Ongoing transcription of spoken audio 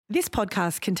This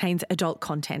podcast contains adult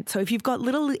content, so if you've got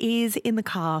little ears in the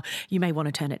car, you may want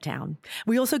to turn it down.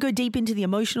 We also go deep into the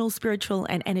emotional, spiritual,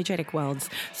 and energetic worlds,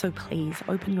 so please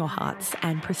open your hearts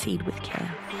and proceed with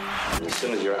care. As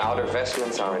soon as your outer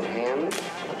vestments are in hand,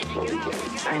 we'll begin.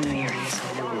 I know you're into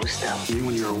some woo-woo stuff. You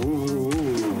when you're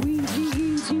woo-woo.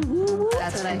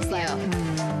 That's what I feel.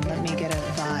 Let me get a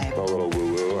vibe. A little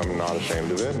woo-woo. I'm not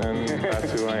ashamed of it, and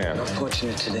that's who I am.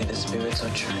 Fortunate today, the spirits are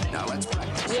true. Now let's play.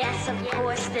 Yes, of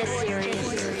course, this series.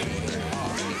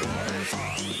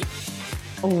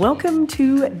 Welcome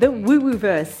to the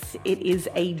Woo-Woo-verse. It is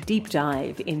a deep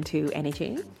dive into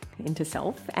energy, into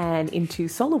self, and into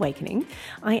soul awakening.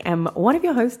 I am one of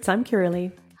your hosts. I'm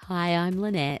Kiralee. Hi, I'm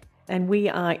Lynette. And we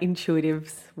are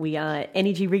intuitives. We are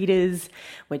energy readers.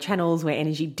 We're channels. We're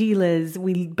energy dealers.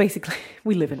 We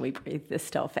live and we breathe this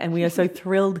stuff. And we are so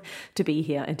thrilled to be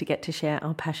here and to get to share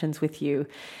our passions with you.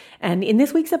 And in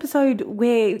this week's episode,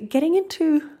 we're getting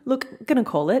into, going to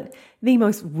call it the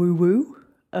most woo-woo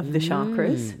of the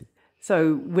chakras.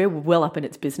 So we're well up in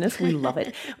its business. We love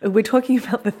it. We're talking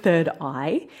about the third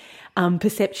eye.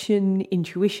 Perception,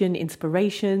 intuition,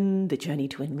 inspiration, the journey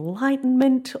to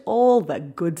enlightenment, all the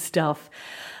good stuff.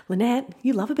 Lynette,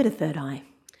 you love a bit of third eye.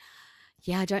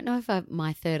 Yeah, I don't know if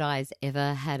my third eye's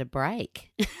ever had a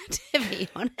break, to be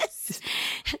honest.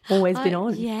 Always been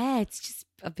on. Yeah, it's just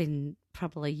I've been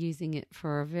probably using it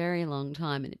for a very long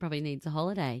time and it probably needs a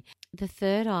holiday. The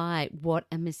third eye, what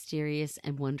a mysterious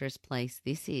and wondrous place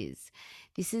this is.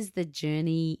 This is the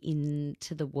journey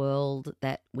into the world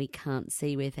that we can't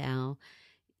see with our,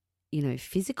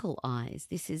 physical eyes.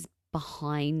 This is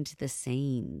behind the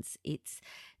scenes. It's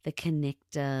the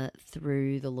connector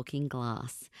through the looking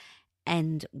glass.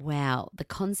 And wow, the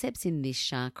concepts in this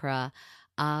chakra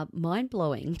are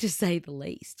mind-blowing, to say the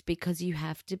least, because you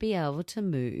have to be able to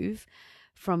move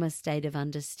from a state of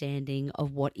understanding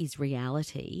of what is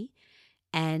reality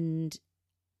and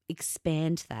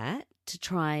expand that to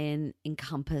try and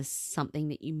encompass something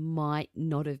that you might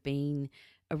not have been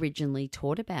originally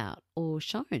taught about or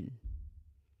shown.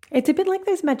 It's a bit like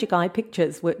those magic eye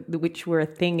pictures, which were a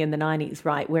thing in the 90s,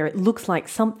 right, where it looks like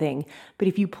something, but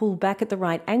if you pull back at the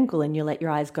right angle and you let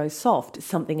your eyes go soft,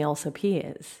 something else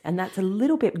appears. And that's a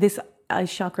little bit, this eye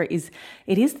chakra is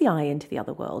the eye into the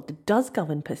other world. It does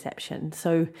govern perception.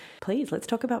 So please, let's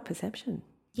talk about perception.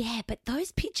 Yeah, but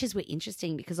those pictures were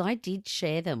interesting because I did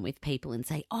share them with people and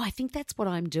say, I think that's what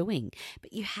I'm doing.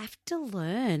 But you have to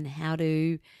learn how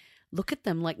to look at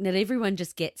them. Like, not everyone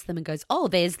just gets them and goes, oh,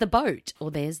 there's the boat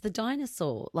or there's the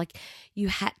dinosaur. Like, you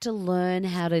had to learn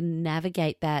how to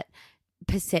navigate that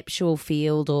perceptual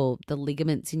field or the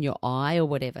ligaments in your eye or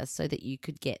whatever so that you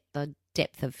could get the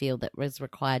depth of field that was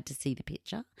required to see the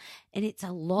picture. And it's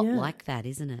a lot like that,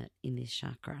 isn't it, in this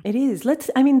chakra? It is.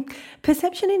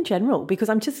 Perception in general, because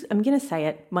I'm going to say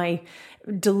it. My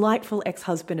delightful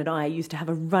ex-husband and I used to have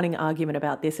a running argument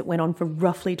about this. It went on for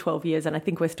roughly 12 years and I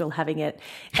think we're still having it.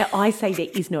 I say there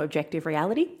is no objective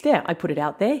reality. There, I put it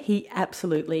out there. He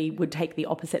absolutely would take the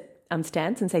opposite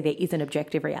stance and say there is an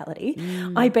objective reality.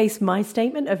 I base my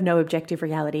statement of no objective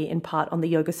reality in part on the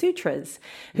Yoga Sutras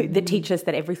that teach us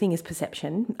that everything is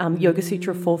perception. Yoga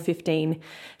Sutra 415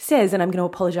 says, and I'm going to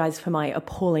apologize for my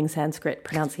appalling Sanskrit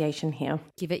pronunciation here.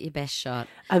 Give it your best shot.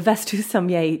 Avastu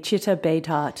samye chitta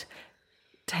betat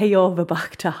teyo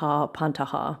vibhaktaha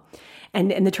pantaha.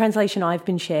 And the translation I've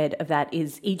been shared of that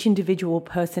is each individual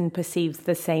person perceives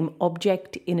the same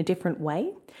object in a different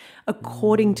way,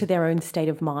 according to their own state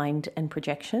of mind and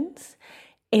projections.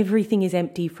 Everything is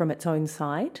empty from its own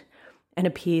side and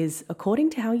appears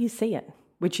according to how you see it,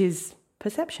 which is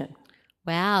perception.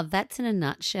 Wow, that's in a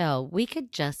nutshell. We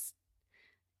could just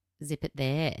zip it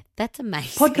there. That's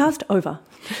amazing. Podcast over.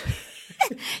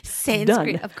 Sanskrit,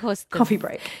 done. Of course. Coffee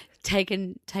break.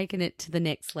 Taken it to the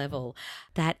next level.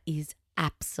 That is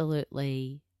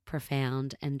absolutely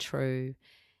profound and true.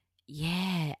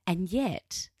 Yeah, and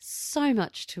yet so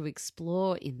much to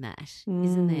explore in that,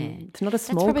 isn't there? It's not a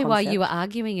small That's probably concept. why you were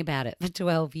arguing about it for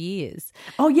 12 years.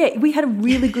 Oh, yeah, we had a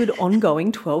really good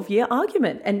ongoing 12-year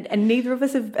argument and neither of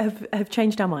us have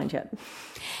changed our mind yet.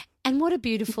 And what a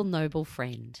beautiful, noble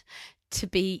friend to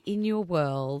be in your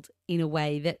world in a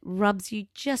way that rubs you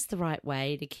just the right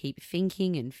way to keep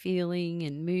thinking and feeling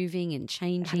and moving and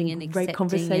changing and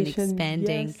accepting and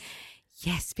expanding.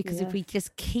 Yes, because if we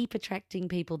just keep attracting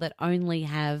people that only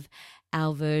have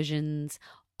our versions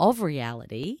of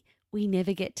reality, we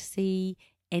never get to see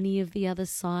any of the other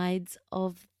sides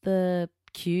of the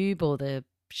cube or the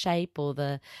shape or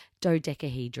the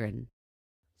dodecahedron.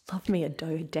 Love me a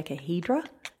dodecahedra.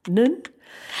 Nun.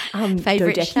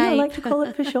 Favourite Dodechy, shape. I like to call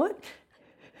it for short.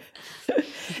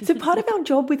 So part of our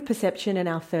job with perception and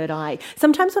our third eye,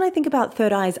 sometimes when I think about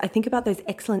third eyes, I think about those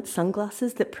excellent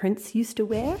sunglasses that Prince used to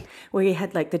wear, where he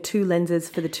had like the two lenses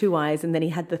for the two eyes and then he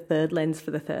had the third lens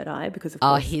for the third eye because of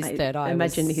course his third eye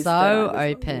imagine was his so third eye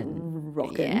was open.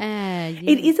 Rocking. Yeah.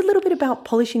 It is a little bit about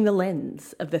polishing the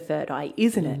lens of the third eye,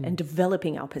 isn't it? And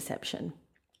developing our perception.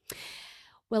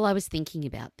 Well, I was thinking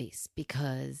about this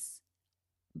because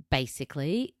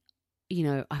basically,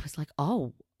 I was like,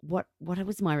 oh, what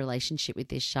was my relationship with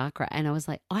this chakra? And I was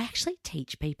like, I actually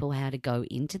teach people how to go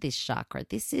into this chakra.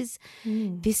 This is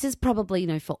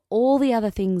probably, for all the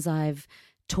other things I've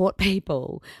taught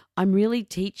people, I'm really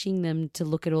teaching them to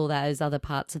look at all those other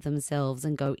parts of themselves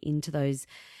and go into those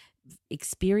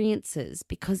experiences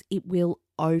because it will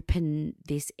open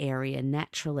this area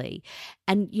naturally.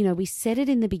 And, we said it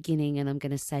in the beginning and I'm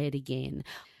going to say it again.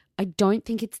 I don't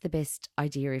think it's the best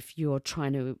idea if you're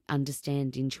trying to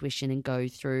understand intuition and go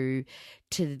through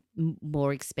to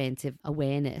more expansive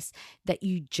awareness that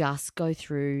you just go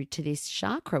through to this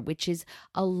chakra, which is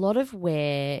a lot of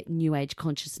where New Age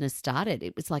consciousness started.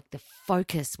 It was like the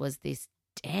focus was this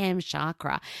damn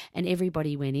chakra and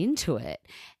everybody went into it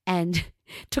and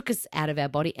took us out of our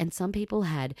body. And some people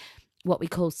had what we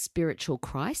call spiritual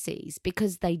crises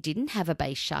because they didn't have a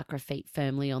base chakra feet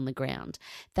firmly on the ground.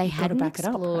 They hadn't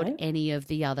explored any of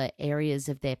the other areas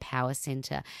of their power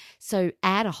center. So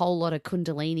add a whole lot of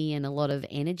kundalini and a lot of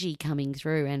energy coming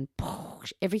through and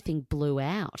everything blew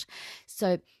out.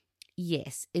 So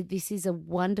yes, this is a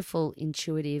wonderful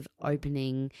intuitive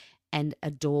opening and a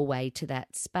doorway to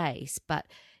that space. But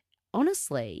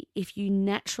honestly, if you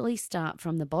naturally start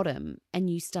from the bottom and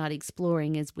you start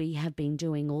exploring, as we have been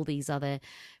doing, all these other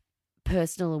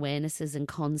personal awarenesses and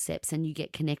concepts, and you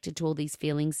get connected to all these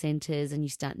feeling centers and you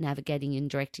start navigating and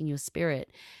directing your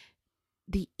spirit,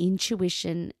 the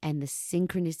intuition and the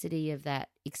synchronicity of that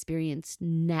experience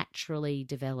naturally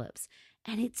develops.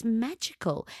 And it's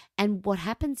magical. And what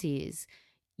happens is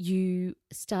you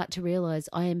start to realize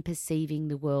I am perceiving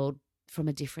the world from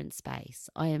a different space.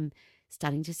 I am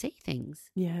starting to see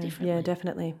things differently. Yeah,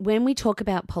 definitely. When we talk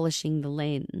about polishing the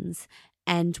lens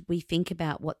and we think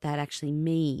about what that actually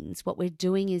means, what we're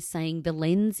doing is saying the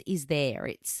lens is there.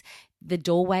 The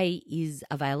doorway is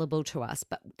available to us,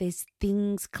 but there's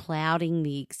things clouding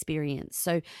the experience.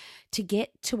 So to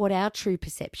get to what our true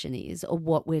perception is, or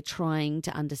what we're trying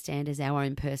to understand as our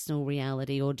own personal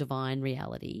reality or divine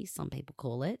reality, some people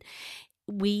call it,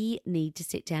 we need to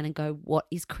sit down and go, what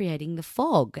is creating the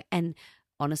fog? And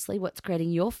honestly, what's creating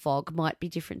your fog might be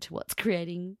different to what's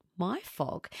creating my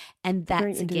fog. And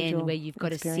that's again where you've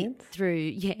got to sit through,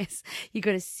 you've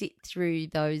got to sit through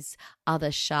those other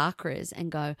chakras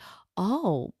and go,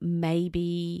 oh,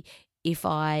 maybe if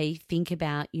I think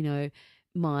about,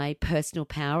 my personal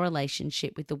power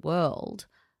relationship with the world,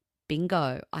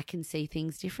 bingo, I can see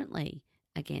things differently.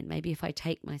 Again, maybe if I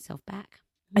take myself back.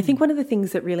 I think one of the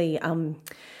things that really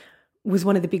was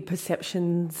one of the big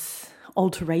perceptions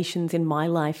alterations in my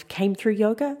life came through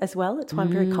yoga as well. It's why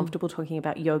I'm very comfortable talking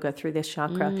about yoga through this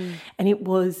chakra. And it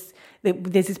was,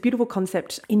 there's this beautiful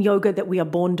concept in yoga that we are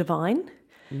born divine.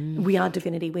 We are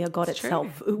divinity. We are God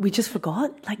itself. True. We just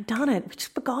forgot. Like, darn it, we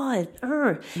just forgot.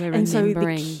 And so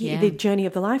the journey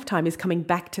of the lifetime is coming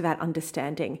back to that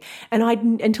understanding. And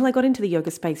until I got into the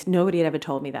yoga space, nobody had ever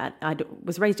told me that. I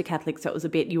was raised a Catholic, so it was a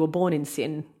bit, you were born in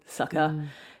sin, sucker.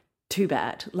 Too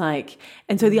bad.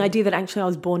 And so the idea that actually I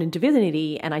was born in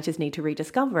divinity and I just need to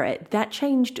rediscover it, that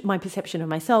changed my perception of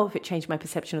myself. It changed my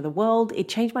perception of the world. It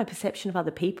changed my perception of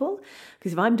other people.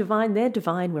 Because if I'm divine, they're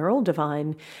divine, we're all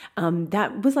divine.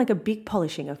 That was like a big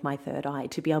polishing of my third eye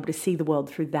to be able to see the world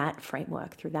through that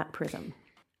framework, through that prism.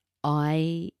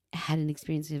 I had an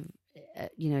experience of,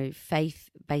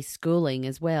 faith-based schooling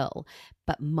as well.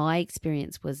 But my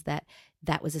experience was that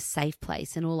was a safe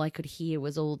place, and all I could hear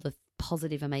was all the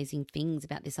positive, amazing things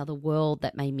about this other world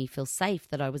that made me feel safe,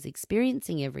 that I was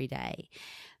experiencing every day.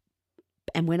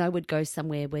 And when I would go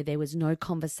somewhere where there was no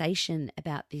conversation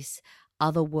about this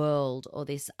other world or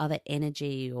this other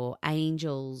energy or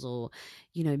angels or,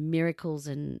 miracles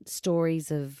and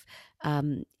stories of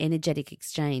energetic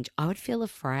exchange, I would feel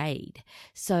afraid.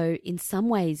 So in some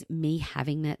ways, me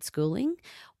having that schooling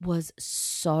was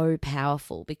so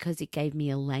powerful because it gave me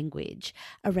a language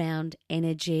around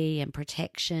energy and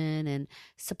protection and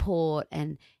support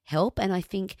and help. And I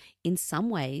think in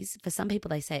some ways, for some people,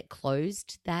 they say it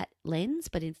closed that lens,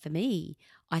 but for me,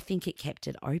 I think it kept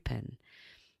it open.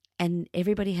 And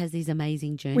everybody has these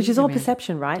amazing journeys. Which is all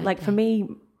perception, right? Like for me,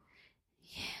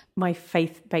 my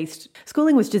faith-based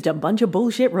schooling was just a bunch of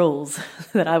bullshit rules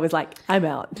that I was like, I'm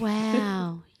out.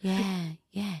 Wow.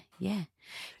 Yeah.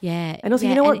 Yeah. And also,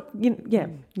 yeah, you know and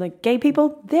what? Like gay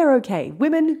people, they're okay.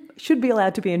 Women should be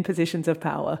allowed to be in positions of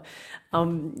power.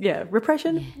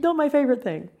 Repression, not my favorite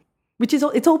thing. Which is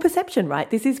it's all perception, right?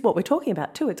 This is what we're talking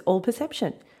about too. It's all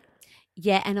perception.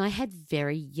 Yeah, and I had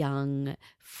very young,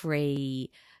 free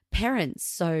parents.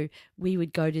 So we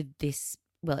would go to this,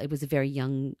 well, it was a very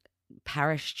young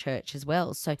parish church as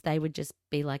well. So they would just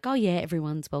be like, oh yeah,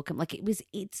 everyone's welcome. Like this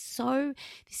is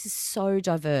so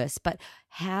diverse. But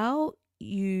how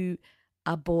you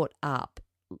are brought up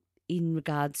in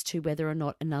regards to whether or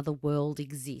not another world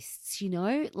exists,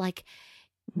 like,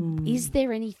 is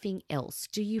there anything else?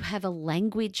 Do you have a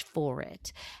language for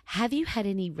it? Have you had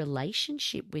any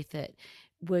relationship with it?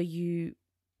 Were you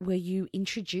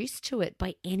introduced to it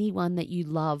by anyone that you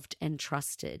loved and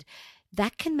trusted?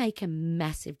 That can make a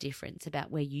massive difference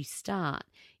about where you start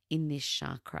in this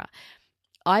chakra.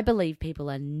 I believe people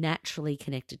are naturally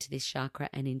connected to this chakra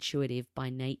and intuitive by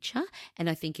nature. And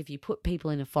I think if you put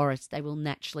people in a forest, they will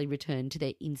naturally return to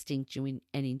their instinct and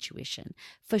intuition,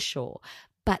 for sure.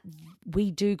 But we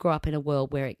do grow up in a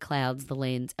world where it clouds the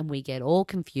lens and we get all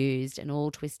confused and all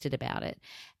twisted about it.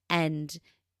 And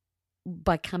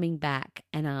by coming back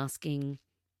and asking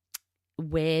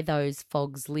where those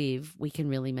fogs live, we can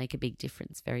really make a big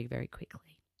difference very, very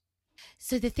quickly.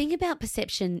 So the thing about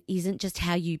perception isn't just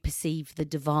how you perceive the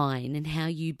divine and how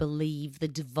you believe the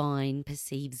divine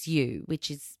perceives you, which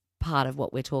is part of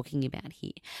what we're talking about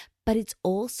here. But it's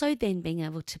also then being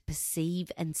able to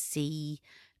perceive and see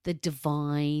the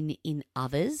divine in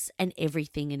others and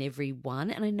everything and everyone.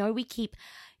 And I know we keep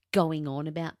going on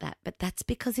about that, but that's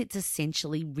because it's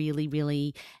essentially really,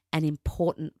 really an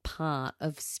important part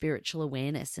of spiritual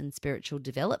awareness and spiritual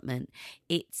development.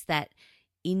 It's that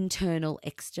internal,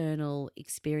 external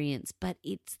experience, but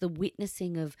it's the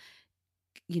witnessing of,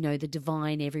 the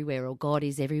divine everywhere, or God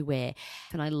is everywhere.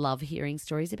 And I love hearing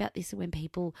stories about this, when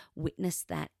people witness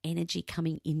that energy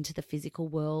coming into the physical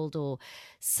world, or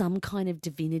some kind of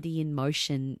divinity in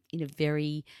motion in a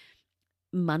very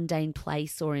mundane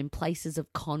place or in places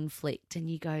of conflict, and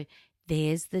you go,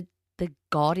 there's the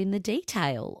God in the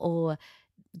detail, or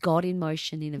God in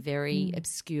motion in a very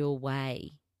obscure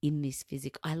way in this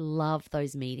physical. I love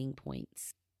those meeting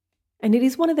points. And it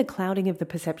is one of the clouding of the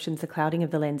perceptions, the clouding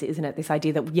of the lens, isn't it? This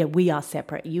idea that, we are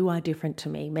separate. You are different to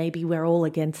me. Maybe we're all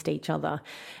against each other.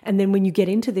 And then when you get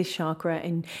into this chakra,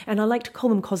 and I like to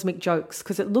call them cosmic jokes,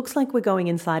 because it looks like we're going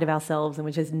inside of ourselves and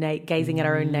we're just gazing at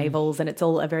our own navels, and it's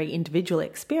all a very individual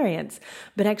experience.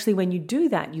 But actually, when you do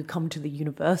that, you come to the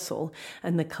universal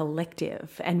and the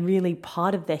collective. And really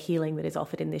part of the healing that is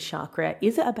offered in this chakra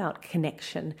is about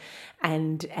connection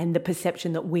and the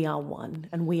perception that we are one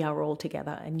and we are all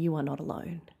together and you are not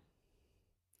alone.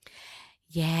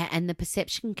 Yeah, and the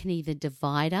perception can either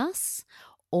divide us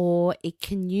or it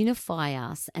can unify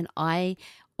us. And I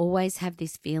always have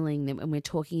this feeling that when we're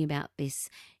talking about this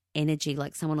energy,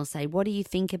 like someone will say, what do you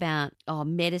think about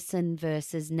medicine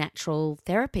versus natural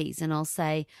therapies? And I'll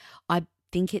say, I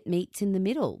think it meets in the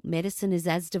middle. Medicine is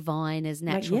as divine as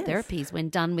natural therapies when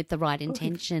done with the right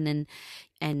intention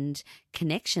and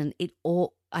connection.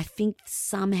 I think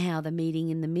somehow the meeting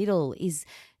in the middle is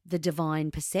the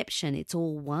divine perception. It's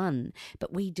all one,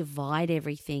 but we divide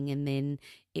everything and then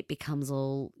it becomes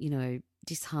all,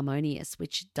 disharmonious,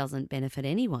 which doesn't benefit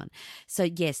anyone. So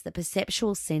yes, the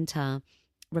perceptual center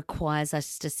requires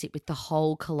us to sit with the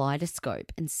whole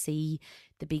kaleidoscope and see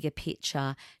the bigger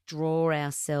picture, draw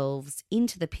ourselves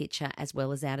into the picture as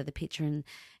well as out of the picture,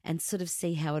 and sort of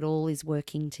see how it all is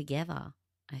working together,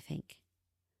 I think.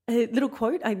 A little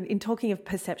quote, in talking of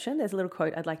perception, there's a little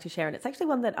quote I'd like to share, and it's actually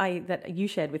one that you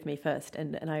shared with me first,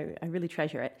 and I really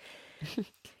treasure it.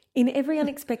 In every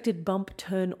unexpected bump,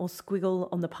 turn, or squiggle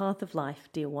on the path of life,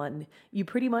 dear one, you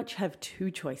pretty much have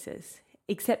two choices.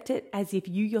 Accept it as if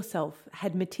you yourself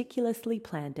had meticulously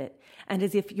planned it, and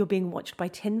as if you're being watched by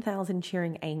 10,000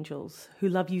 cheering angels who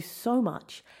love you so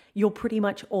much, you're pretty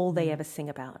much all they ever sing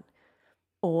about.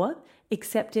 Or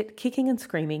accept it kicking and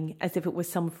screaming as if it was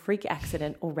some freak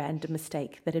accident or random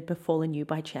mistake that had befallen you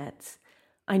by chance.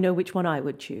 I know which one I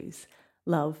would choose.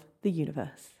 Love the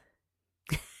universe.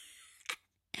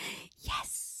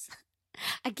 Yes.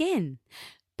 Again,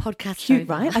 podcast cute,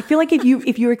 over. right? I feel like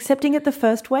if you're accepting it the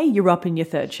first way, you're up in your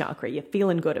third chakra. You're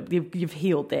feeling good. You've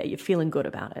healed there. You're feeling good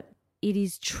about it. It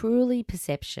is truly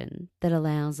perception that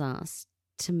allows us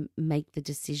to make the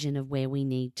decision of where we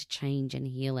need to change and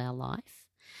heal our life.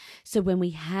 So when we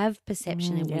have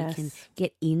perception and we can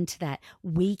get into that,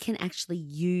 we can actually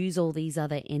use all these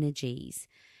other energies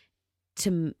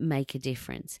to make a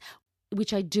difference,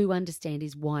 which I do understand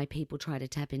is why people try to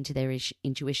tap into their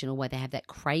intuition, or why they have that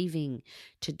craving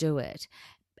to do it.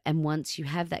 And once you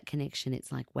have that connection,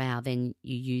 it's like, wow, then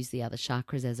you use the other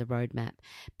chakras as a roadmap.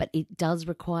 But it does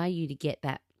require you to get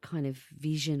that kind of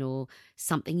vision, or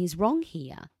something is wrong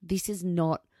here. This is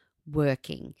not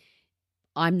working.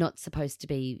 I'm not supposed to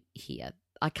be here.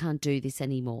 I can't do this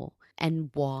anymore.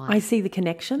 And why? I see the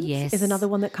connections. Yes. Is another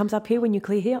one that comes up here when you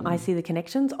clear here. I see the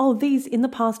connections. Oh, these, in the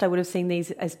past, I would have seen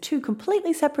these as two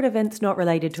completely separate events not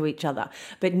related to each other.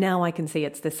 But now I can see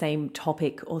it's the same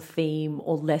topic or theme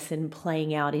or lesson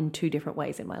playing out in two different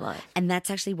ways in my life. And that's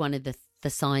actually one of the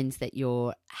signs that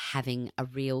you're having a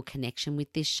real connection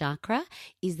with this chakra,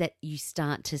 is that you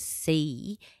start to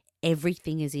see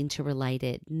everything is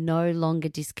interrelated, no longer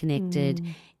disconnected.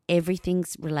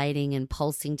 Everything's relating and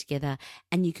pulsing together,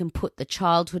 and you can put the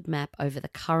childhood map over the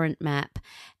current map,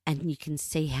 and you can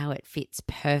see how it fits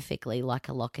perfectly like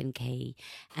a lock and key.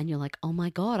 And you're like, oh my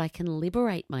God, I can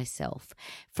liberate myself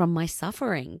from my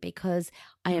suffering, because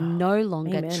I am no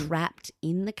longer Amen. trapped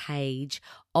in the cage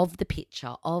of the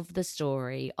picture, of the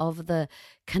story, of the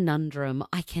conundrum.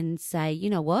 I can say, you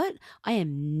know what? I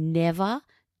am never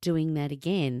doing that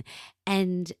again.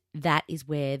 And that is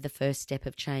where the first step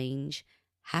of change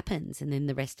happens, and then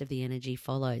the rest of the energy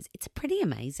follows. It's pretty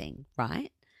amazing,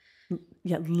 right?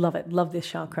 Yeah, love it. Love this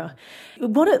chakra. A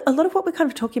lot of what we're kind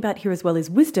of talking about here as well is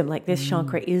wisdom. Like this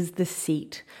chakra is the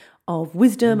seat of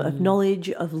wisdom, of knowledge,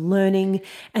 of learning.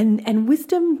 And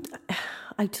wisdom,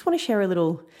 I just want to share a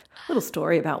little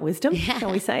story about wisdom,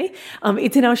 shall we say.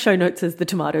 It's in our show notes as the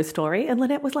tomato story. And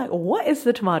Lynette was like, what is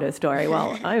the tomato story?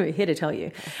 Well, I'm here to tell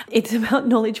you. It's about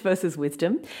knowledge versus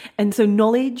wisdom. And so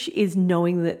knowledge is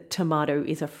knowing that tomato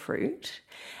is a fruit,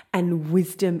 and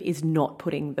wisdom is not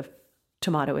putting the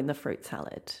tomato in the fruit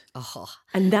salad. Oh.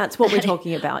 And that's what we're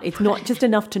talking about. It's not just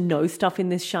enough to know stuff in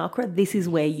this chakra. This is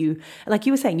where you, like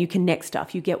you were saying, you connect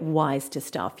stuff, you get wise to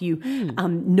stuff, you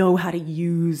know how to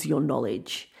use your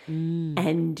knowledge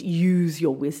and use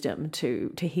your wisdom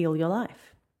to heal your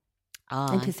life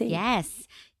and to see. Yes.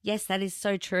 Yes, that is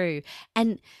so true.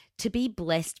 And to be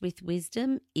blessed with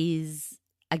wisdom is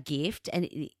a gift, and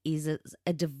it is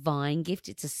a divine gift.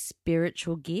 It's a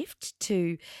spiritual gift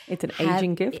to It's an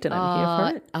aging gift, and I'm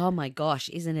here for it. Oh my gosh,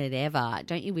 isn't it ever?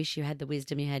 Don't you wish you had the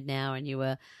wisdom you had now and you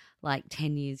were like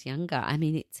 10 years younger? I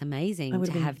mean, it's amazing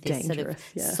to have this sort of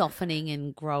softening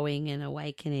and growing and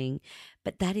awakening.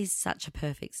 But that is such a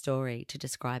perfect story to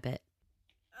describe it.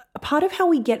 A part of how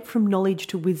we get from knowledge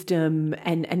to wisdom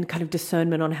and kind of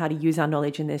discernment on how to use our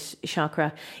knowledge in this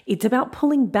chakra, it's about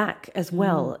pulling back as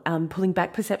well, pulling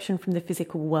back perception from the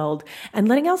physical world and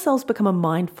letting ourselves become a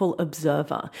mindful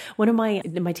observer. One of my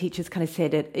teachers kind of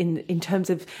said it in terms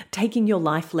of taking your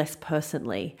life less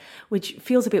personally, which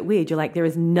feels a bit weird. You're like, there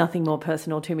is nothing more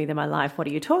personal to me than my life. What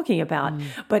are you talking about?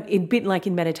 But a bit like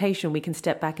in meditation, we can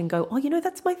step back and go, oh,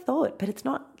 that's my thought, but it's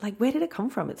not like, where did it come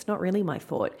from? It's not really my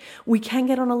thought. We can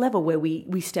get on a level where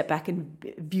we step back and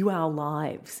view our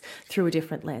lives through a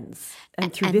different lens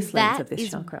and through this lens of this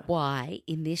chakra. That is why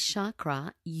in this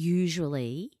chakra,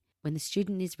 usually when the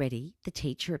student is ready, the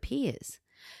teacher appears,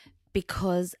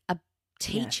 because a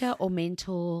teacher or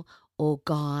mentor or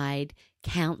guide,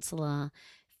 counselor,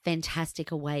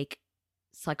 fantastic awake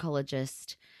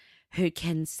psychologist who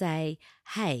can say,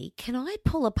 hey, can I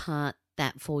pull apart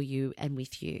that for you and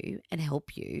with you and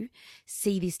help you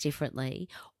see this differently?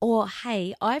 Or,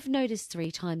 hey, I've noticed 3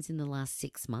 times in the last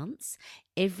 6 months,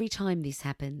 every time this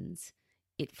happens,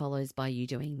 it follows by you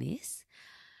doing this.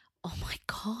 Oh my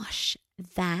gosh,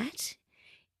 that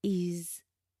is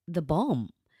the bomb.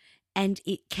 And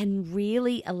it can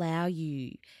really allow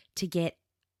you to get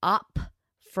up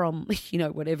from,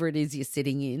 whatever it is you're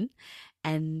sitting in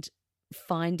and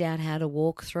find out how to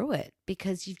walk through it,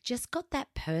 because you've just got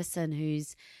that person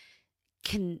who's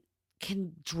can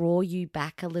draw you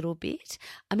back a little bit.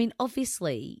 I mean,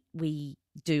 obviously we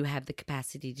do have the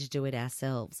capacity to do it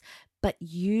ourselves, but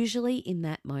usually in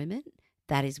that moment,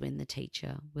 that is when the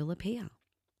teacher will appear.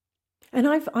 And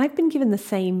I've been given the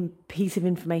same piece of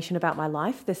information about my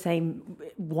life, the same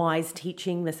wise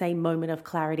teaching, the same moment of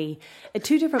clarity at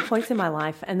 2 different points in my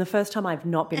life. And the first time I've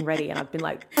not been ready and I've been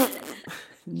like,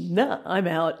 no, I'm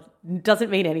out. Doesn't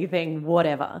mean anything,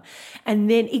 whatever. And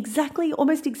then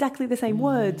almost exactly the same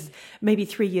words, maybe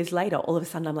 3 years later, all of a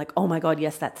sudden I'm like, oh my God,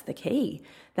 yes, that's the key.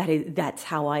 That's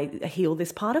how I heal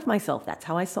this part of myself. That's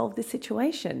how I solve this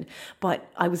situation.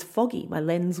 But I was foggy. My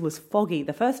lens was foggy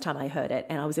the first time I heard it,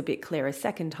 and I was a bit clearer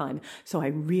second time. So I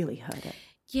really heard it.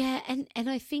 Yeah, and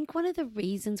I think one of the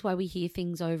reasons why we hear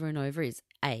things over and over is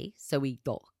so we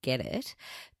get it,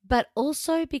 but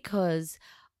also because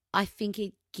I think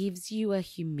it gives you a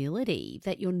humility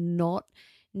that you're not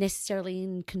necessarily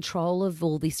in control of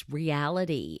all this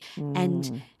reality.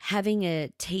 And having a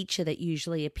teacher that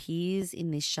usually appears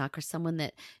in this chakra, someone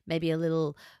that maybe a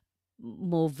little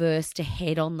more versed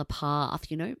ahead on the path,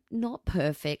 not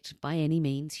perfect by any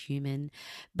means, human,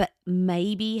 but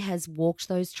maybe has walked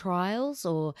those trials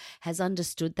or has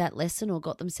understood that lesson or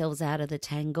got themselves out of the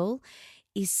tangle,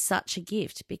 is such a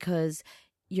gift, because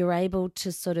you're able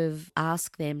to sort of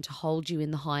ask them to hold you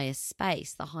in the highest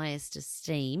space, the highest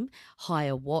esteem,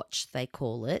 higher watch, they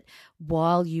call it,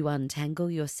 while you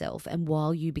untangle yourself and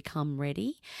while you become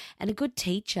ready. And a good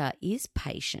teacher is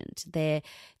patient. They're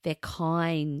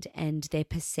kind and they're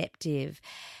perceptive.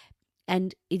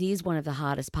 And it is one of the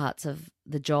hardest parts of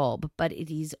the job, but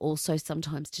it is also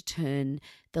sometimes to turn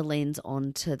the lens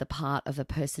onto the part of a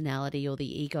personality or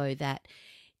the ego that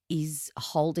is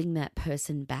holding that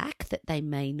person back, that they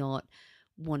may not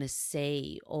want to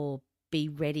see or be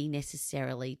ready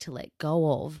necessarily to let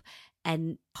go of.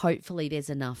 And hopefully there's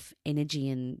enough energy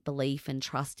and belief and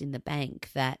trust in the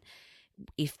bank that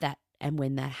if that and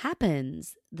when that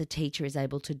happens, the teacher is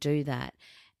able to do that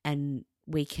and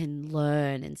we can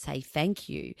learn and say thank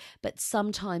you. But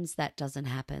sometimes that doesn't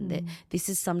happen. This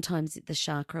is sometimes the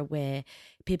chakra where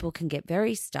people can get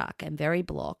very stuck and very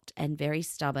blocked and very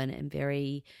stubborn and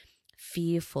very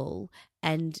fearful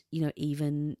and,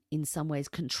 even in some ways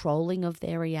controlling of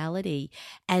their reality.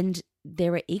 And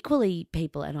there are equally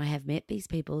people, and I have met these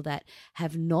people, that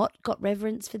have not got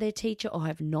reverence for their teacher or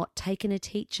have not taken a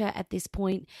teacher at this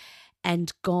point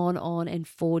and gone on and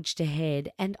forged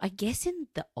ahead. And I guess in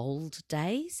the old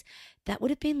days, that would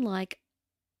have been like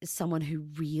someone who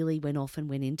really went off and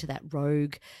went into that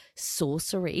rogue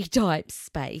sorcery type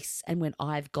space and went,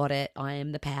 I've got it, I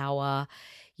am the power,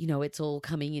 it's all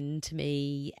coming into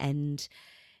me, and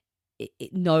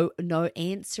no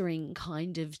answering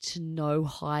kind of to no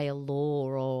higher law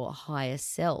or higher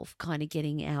self, kind of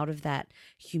getting out of that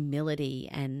humility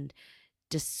and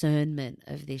discernment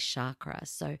of this chakra.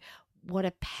 So what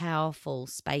a powerful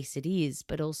space it is,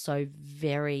 but also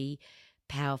very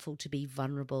powerful to be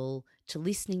vulnerable to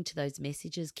listening to those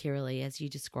messages, Kiralee, as you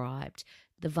described,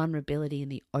 the vulnerability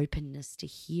and the openness to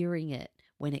hearing it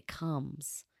when it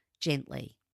comes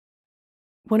gently.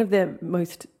 One of the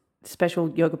most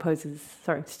special yoga poses,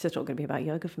 sorry, it's just all going to be about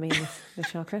yoga for me in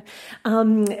this chakra.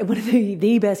 One of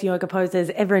the best yoga poses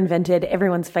ever invented,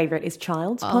 everyone's favourite, is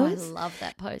child's pose. I love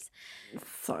that pose.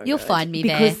 So You'll good. find me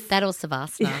there. That or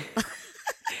Savasana.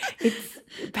 It's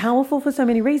powerful for so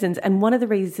many reasons. And one of the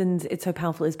reasons it's so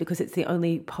powerful is because it's the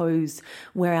only pose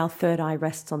where our third eye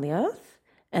rests on the earth.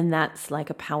 And that's like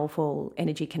a powerful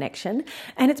energy connection.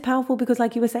 And it's powerful because,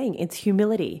 like you were saying, it's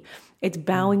humility. It's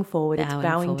bowing forward, it's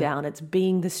bowing down, it's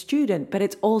being the student, but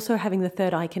it's also having the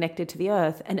third eye connected to the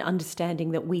earth and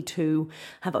understanding that we too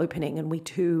have opening and we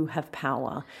too have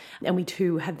power and we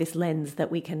too have this lens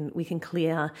that we can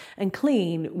clear and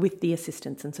clean with the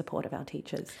assistance and support of our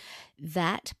teachers.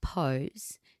 That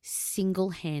pose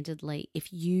single-handedly,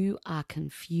 if you are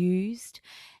confused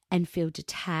and feel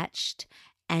detached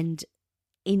and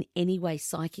in any way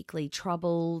psychically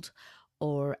troubled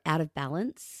or out of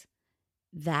balance,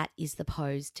 that is the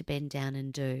pose to bend down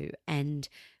and do, and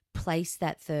place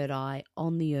that third eye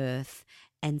on the earth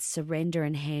and surrender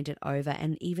and hand it over.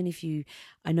 And even if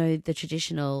I know the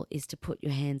traditional is to put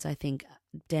your hands, I think,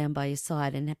 down by your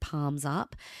side and palms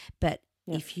up, but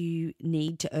if you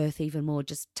need to earth even more,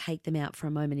 just take them out for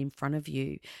a moment in front of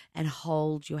you and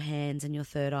hold your hands and your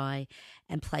third eye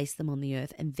and place them on the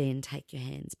earth and then take your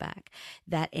hands back.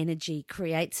 That energy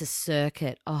creates a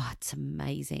circuit. Oh, it's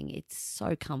amazing. It's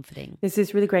so comforting. There's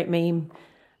this really great meme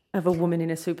of a woman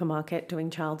in a supermarket doing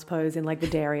child's pose in like the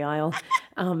dairy aisle.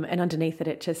 And underneath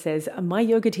it just says, my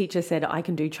yoga teacher said I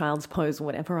can do child's pose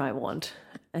whenever I want.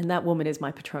 And that woman is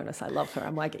my Patronus. I love her.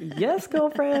 I'm like, yes,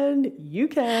 girlfriend, you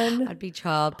can. I'd be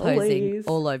child posing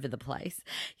all over the place.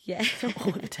 Yeah. All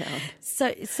over town.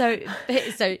 So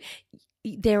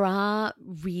there are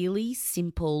really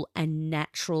simple and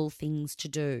natural things to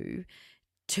do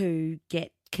to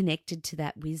get connected to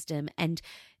that wisdom. And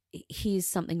here's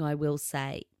something I will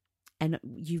say, and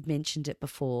you've mentioned it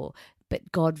before,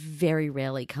 but God very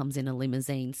rarely comes in a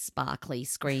limousine, sparkly,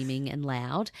 screaming and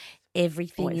loud.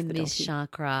 Everything Always in this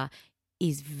chakra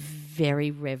is very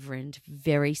reverent,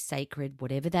 very sacred,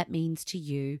 whatever that means to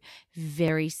you,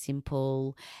 very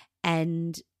simple,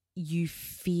 and you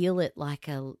feel it like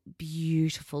a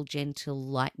beautiful, gentle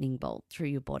lightning bolt through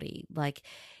your body. Like,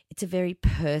 it's a very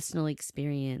personal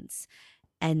experience.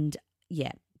 And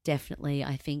yeah, definitely,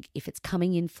 I think if it's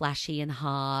coming in flashy and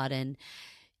hard and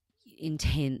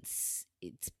intense,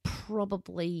 it's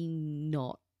probably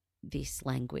not this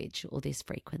language or this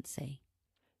frequency.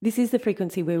 This is the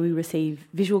frequency where we receive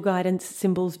visual guidance,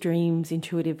 symbols, dreams,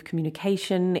 intuitive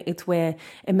communication. It's where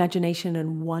imagination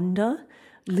and wonder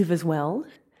live as well.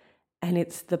 And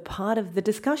it's the part of the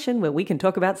discussion where we can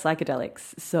talk about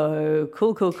psychedelics. So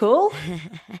cool.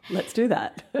 Let's do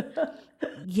that.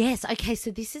 Yes. Okay. So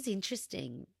this is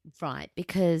interesting, right?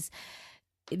 Because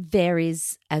there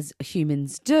is, as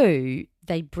humans do,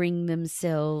 they bring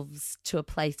themselves to a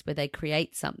place where they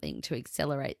create something to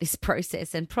accelerate this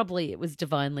process. And probably it was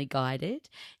divinely guided.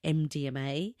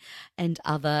 MDMA and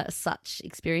other such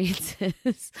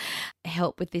experiences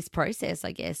help with this process,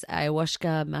 I guess.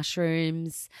 Ayahuasca,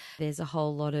 mushrooms, there's a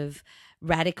whole lot of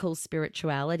radical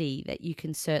spirituality that you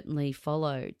can certainly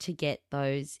follow to get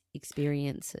those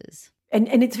experiences.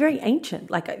 And it's very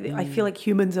ancient. Like I feel like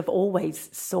humans have always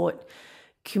sought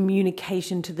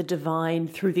communication to the divine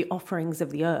through the offerings of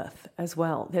the earth as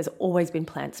well. There's always been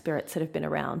plant spirits that have been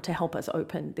around to help us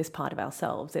open this part of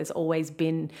ourselves. There's always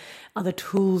been other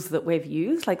tools that we've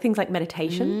used, like things like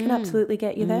meditation can absolutely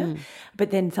get you there.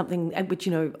 But then something which,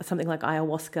 something like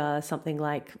ayahuasca, something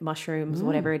like mushrooms,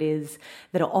 whatever it is,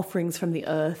 that are offerings from the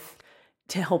earth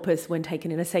to help us when taken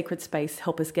in a sacred space,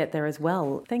 help us get there as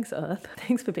well. Thanks, Earth.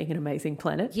 Thanks for being an amazing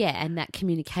planet. Yeah, and that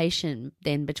communication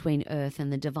then between Earth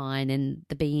and the divine and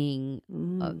the being,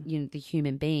 the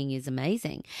human being is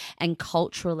amazing. And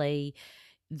culturally,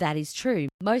 that is true.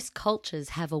 Most cultures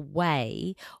have a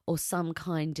way or some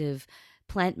kind of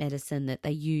plant medicine that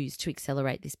they use to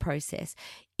accelerate this process.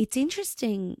 It's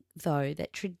interesting, though,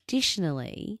 that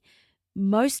traditionally,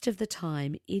 most of the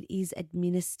time, it is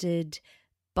administered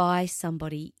by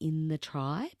somebody in the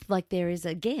tribe. Like there is,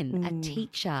 again, a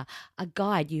teacher, a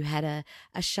guide. You had a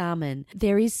shaman.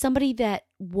 There is somebody that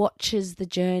watches the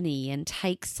journey and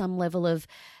takes some level of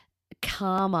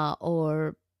karma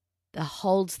or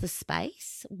holds the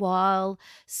space while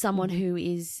someone who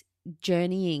is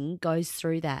journeying goes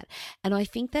through that. And I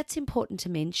think that's important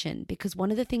to mention, because one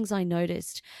of the things I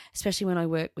noticed, especially when I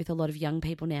work with a lot of young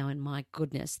people now, and my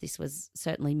goodness, this was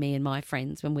certainly me and my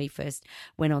friends when we first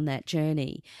went on that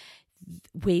journey,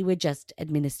 we were just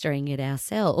administering it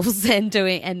ourselves and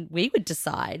we would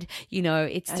decide,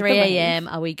 it's 3 a.m.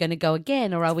 Are we going to go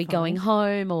again, or are we going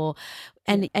home?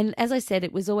 And as I said,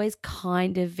 it was always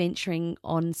kind of venturing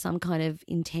on some kind of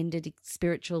intended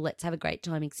spiritual, let's have a great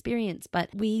time experience.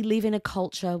 But we live in a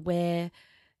culture where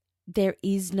there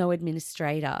is no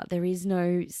administrator. There is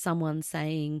no someone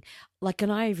saying,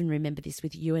 and I even remember this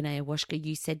with you and ayahuasca.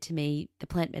 You said to me, the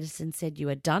plant medicine said, you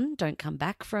are done. Don't come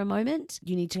back for a moment.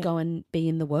 You need to go and be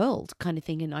in the world, kind of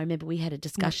thing. And I remember we had a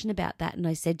discussion about that. And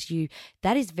I said to you,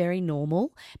 that is very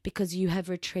normal, because you have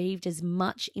retrieved as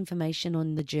much information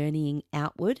on the journeying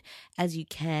outward as you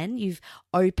can. You've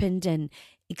opened and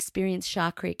experienced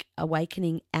chakric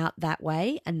awakening out that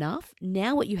way enough.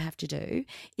 Now what you have to do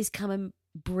is come and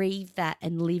breathe that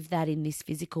and live that in this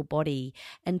physical body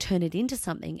and turn it into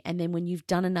something. And then when you've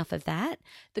done enough of that,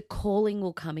 the calling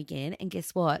will come again. And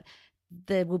guess what?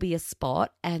 There will be a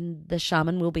spot and the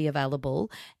shaman will be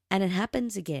available and it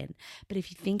happens again. But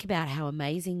if you think about how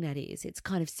amazing that is, it's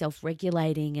kind of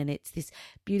self-regulating and it's this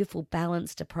beautiful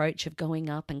balanced approach of going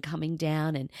up and coming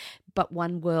down, but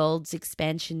one world's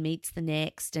expansion meets the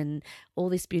next and all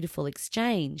this beautiful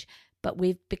exchange. But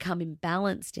we've become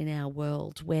imbalanced in our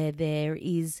world where there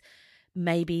is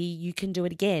maybe you can do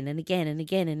it again and again and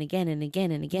again and again and again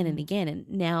and again and again. And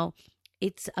now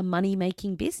it's a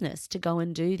money-making business to go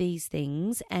and do these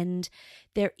things. And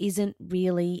there isn't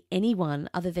really anyone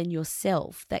other than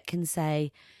yourself that can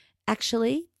say,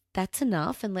 actually, that's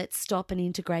enough and let's stop and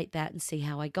integrate that and see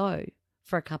how I go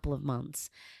for a couple of months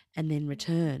and then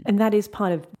return. And that is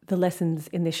part of the lessons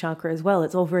in this chakra as well.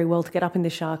 It's all very well to get up in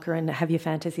this chakra and have your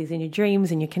fantasies and your dreams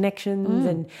and your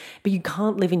connections, but you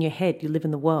can't live in your head, you live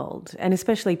in the world. And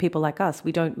especially people like us,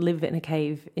 we don't live in a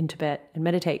cave in Tibet and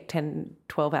meditate 10,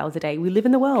 12 hours a day. We live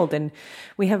in the world and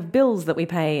we have bills that we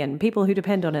pay and people who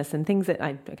depend on us and things that,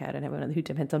 I don't have anyone who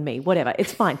depends on me, whatever,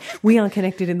 it's fine. We are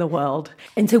connected in the world.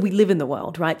 And so we live in the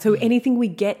world, right? So anything we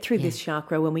get through this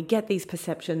chakra, when we get these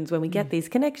perceptions, when we get these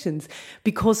connections,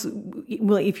 because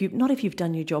if you've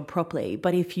done your job properly,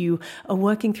 but if you are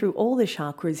working through all the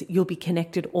chakras, you'll be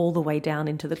connected all the way down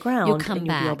into the ground. You'll come and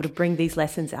back. You'll be able to bring these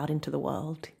lessons out into the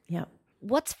world. Yeah.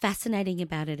 What's fascinating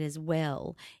about it as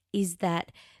well is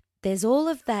that there's all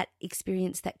of that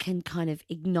experience that can kind of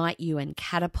ignite you and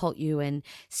catapult you and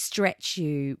stretch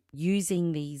you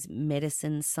using these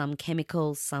medicines, some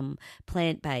chemicals, some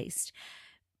plant-based.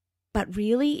 But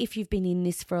really, if you've been in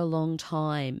this for a long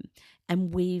time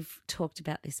And we've talked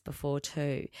about this before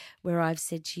too, where I've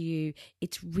said to you,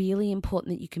 it's really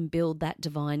important that you can build that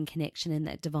divine connection and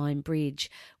that divine bridge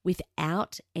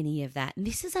without any of that. And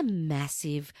this is a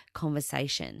massive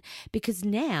conversation, because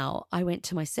now I went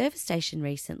to my service station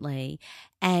recently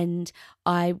and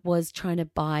I was trying to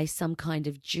buy some kind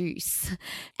of juice,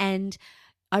 and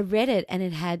I read it and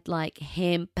it had like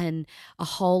hemp and a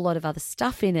whole lot of other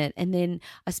stuff in it. And then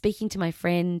I was speaking to my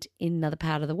friend in another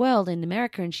part of the world in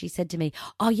America, and she said to me,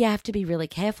 oh yeah, I have to be really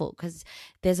careful because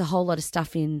there's a whole lot of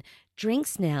stuff in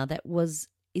drinks now that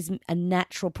is a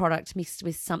natural product mixed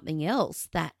with something else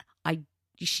that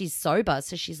she's sober.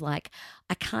 So she's like,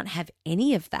 I can't have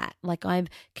any of that. Like, I'm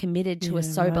committed to a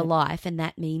sober life, and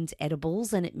that means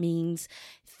edibles, and it means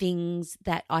things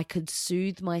that I could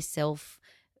soothe myself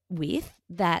with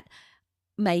that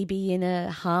may be in a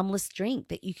harmless drink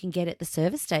that you can get at the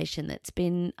service station that's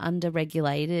been under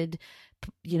regulated,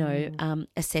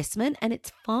 assessment, and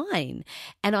it's fine.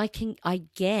 And I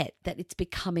get that it's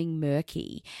becoming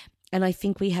murky. And I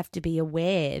think we have to be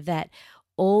aware that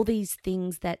all these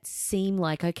things that seem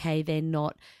like, okay,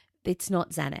 it's not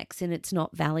Xanax and it's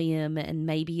not Valium, and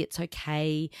maybe it's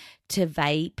okay to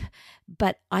vape,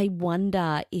 but I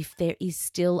wonder if there is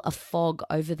still a fog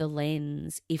over the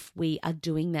lens if we are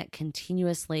doing that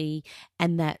continuously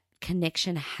and that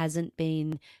connection hasn't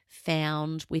been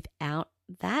found without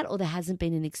that, or there hasn't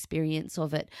been an experience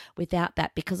of it without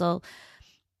that. Because I'll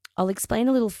explain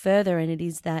a little further, and it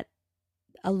is that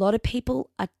a lot of people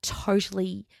are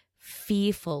totally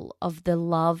fearful of the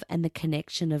love and the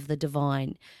connection of the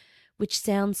divine, which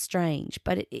sounds strange,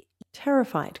 but it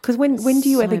terrified. Because when do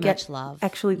you so ever get much love.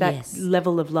 actually that Yes.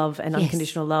 level of love and Yes.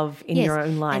 unconditional love in Yes. your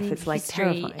own life? And in It's like history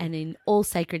terrifying. and in all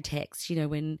sacred texts,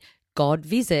 when God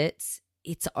visits,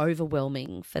 it's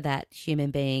overwhelming for that human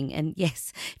being. And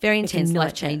yes, very intense life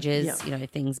nightmare. changes, Yeah.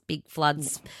 things, big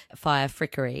floods, fire,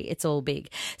 frickery, it's all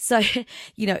big. So,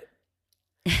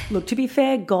 Look, to be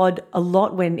fair, God, a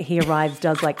lot when he arrives,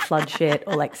 does like flood shit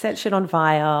or like set shit on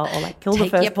fire or like kill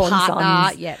Take the your firstborn partner.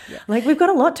 sons. Yeah. Like, we've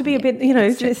got a lot to be a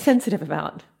bit, sensitive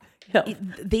about. Yeah.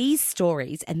 These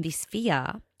stories and this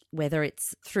fear, whether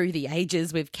it's through the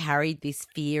ages, we've carried this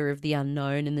fear of the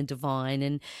unknown and the divine,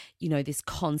 and, this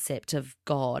concept of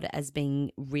God as being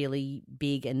really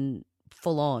big and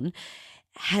full on,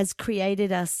 has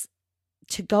created us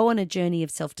to go on a journey of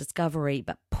self-discovery,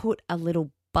 but put a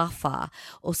little buffer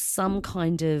or some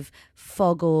kind of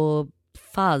fog or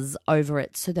fuzz over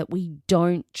it so that we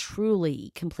don't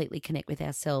truly completely connect with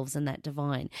ourselves and that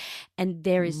divine. And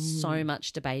there is so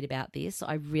much debate about this.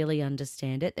 I really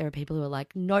understand it. There are people who are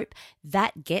like, nope,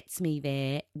 that gets me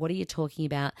there. What are you talking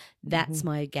about? That's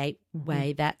my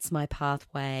gateway. That's my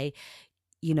pathway.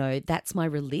 That's my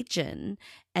religion.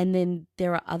 And then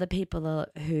there are other people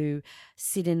who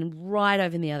sit in right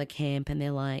over in the other camp, and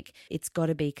they're like, it's got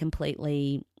to be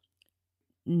completely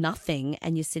nothing,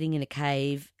 and you're sitting in a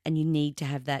cave and you need to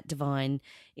have that divine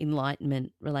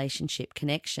enlightenment relationship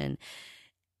connection.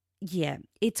 Yeah,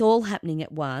 it's all happening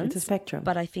at once. It's a spectrum.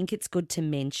 But I think it's good to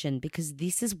mention, because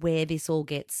this is where this all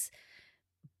gets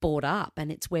brought up,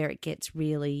 and it's where it gets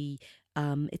really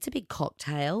it's a big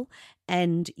cocktail,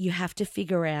 and you have to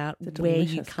figure out where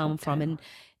you come from,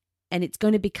 and it's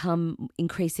going to become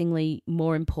increasingly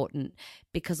more important,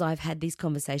 because I've had these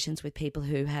conversations with people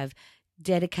who have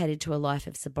dedicated to a life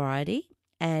of sobriety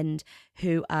and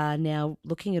who are now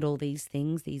looking at all these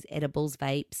things, these edibles,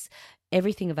 vapes,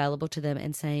 everything available to them,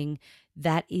 and saying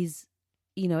that is,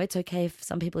 it's okay if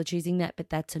some people are choosing that, but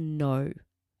that's a no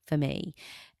for me.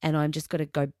 And I'm just got to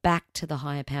go back to the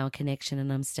higher power connection,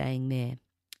 and I'm staying there.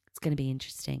 It's going to be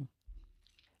interesting.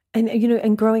 And,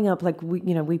 and growing up, like we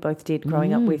both did,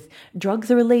 growing up with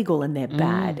drugs are illegal and they're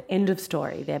bad. End of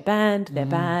story. They're bad. They're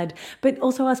bad. But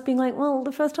also us being like, well,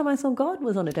 the first time I saw God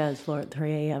was on a dance floor at 3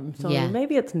 a.m. So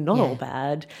maybe it's not all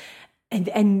bad.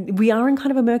 And we are in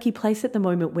kind of a murky place at the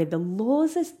moment where the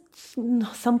laws are,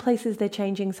 some places they're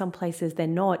changing, some places they're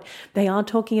not. They are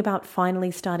talking about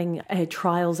finally starting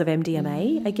trials of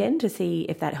MDMA again to see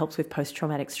if that helps with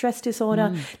post-traumatic stress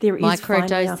disorder. There is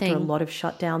finally, after a lot of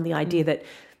shutdown, the idea that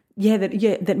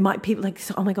that might people like,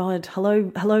 oh my God,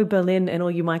 hello Berlin and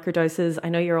all you microdosers. I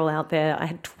know you're all out there. I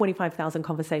had 25,000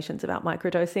 conversations about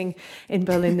microdosing in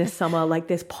Berlin this summer. Like,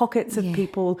 there's pockets of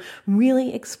people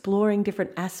really exploring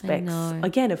different aspects,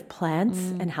 again, of plants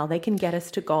and how they can get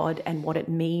us to God, and what it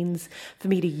means for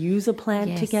me to use a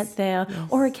plant to get there,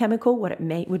 or a chemical, what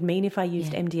it would mean if I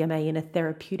used MDMA in a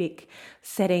therapeutic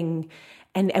setting.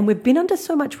 And we've been under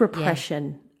so much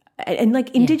repression And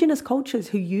like indigenous cultures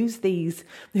who use these,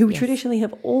 who traditionally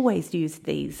have always used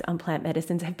these plant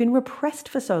medicines, have been repressed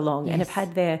for so long and have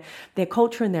had their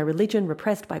culture and their religion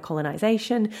repressed by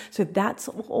colonization. So that's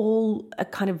all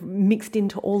kind of mixed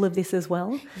into all of this as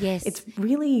well. Yes. It's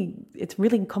really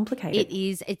complicated. It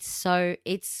is. It's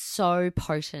so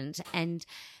potent. And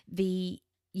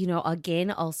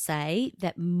again, I'll say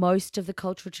that most of the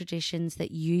cultural traditions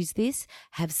that use this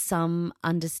have some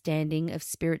understanding of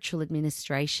spiritual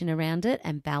administration around it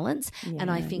and balance. And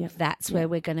I think that's where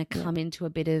we're going to come into a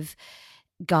bit of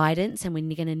guidance, and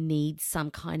we're going to need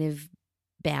some kind of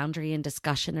boundary and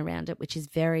discussion around it, which is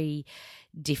very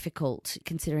difficult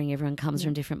considering everyone comes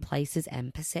from different places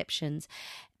and perceptions.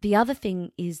 The other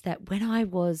thing is that when I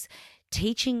was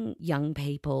teaching young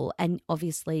people, and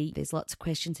obviously there's lots of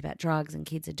questions about drugs and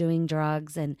kids are doing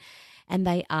drugs and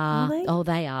they are.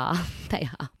 They are.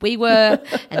 We were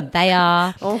and they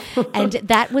are. And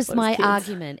that was my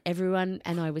argument. Everyone,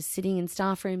 and I was sitting in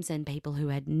staff rooms and people who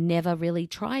had never really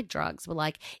tried drugs were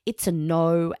like, it's a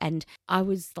no. And I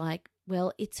was like,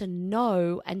 well, it's a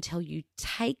no until you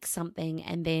take something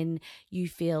and then you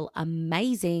feel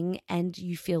amazing and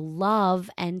you feel love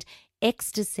and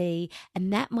ecstasy,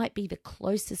 and that might be the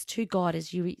closest to God,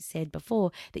 as you said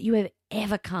before, that you have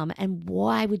ever come. And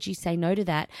why would you say no to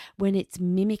that when it's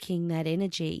mimicking that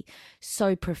energy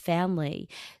so profoundly?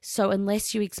 So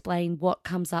unless you explain what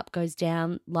comes up goes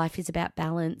down, life is about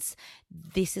balance,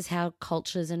 this is how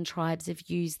cultures and tribes have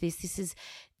used this is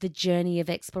the journey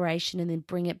of exploration, and then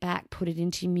bring it back, put it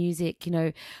into music,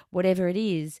 whatever it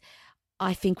is,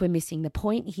 I think we're missing the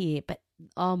point here. But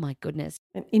oh my goodness.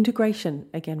 And integration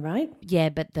again, right? Yeah,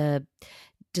 but the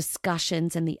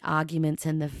discussions and the arguments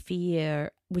and the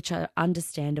fear, which are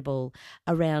understandable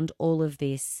around all of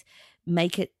this,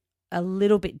 make it a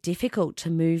little bit difficult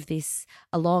to move this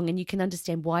along. And you can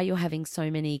understand why you're having so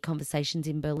many conversations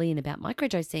in Berlin about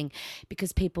microdosing,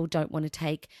 because people don't want to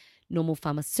take normal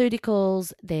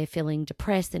pharmaceuticals, they're feeling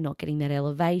depressed, they're not getting that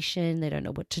elevation, they don't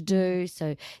know what to do.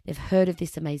 So they've heard of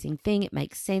this amazing thing, it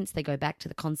makes sense. They go back to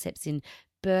the concepts in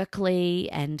Berkeley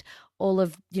and all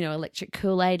of, electric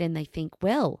Kool-Aid, and they think,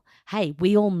 well, hey,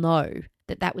 we all know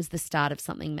that was the start of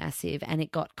something massive and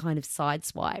it got kind of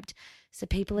sideswiped. So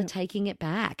people are taking it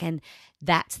back. And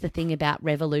that's the thing about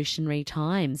revolutionary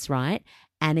times, right?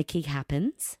 Anarchy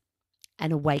happens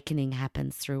and awakening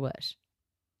happens through it.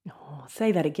 Oh,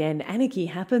 say that again. Anarchy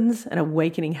happens and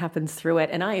awakening happens through it.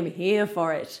 And I am here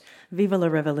for it. Viva la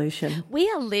revolution. We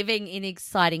are living in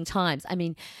exciting times. I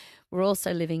mean, we're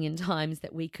also living in times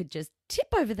that we could just tip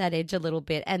over that edge a little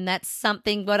bit. And that's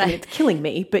something it's killing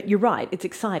me, but you're right. It's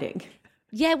exciting.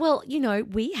 Yeah, well,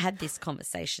 we had this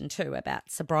conversation too about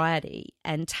sobriety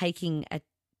and taking a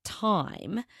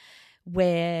time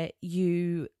where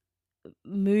you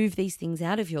move these things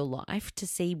out of your life to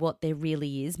see what there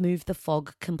really is, move the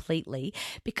fog completely,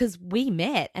 because we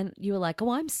met and you were like, oh,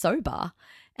 I'm sober.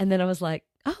 And then I was like,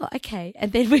 oh, okay.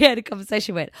 And then we had a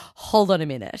conversation, went, hold on a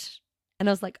minute. And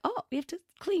I was like, oh, we have to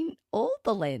clean all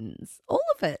the lens, all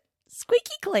of it.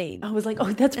 Squeaky clean. I was like,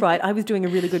 oh, that's right. I was doing a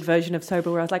really good version of sober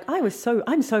where I was like, I'm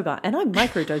sober and I'm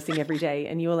microdosing every day.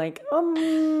 And you were like,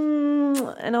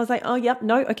 and I was like, oh, yep,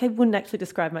 no, okay, wouldn't actually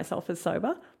describe myself as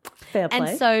sober. Fair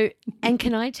play. And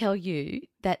can I tell you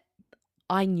that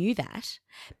I knew that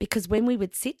because when we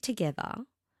would sit together,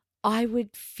 I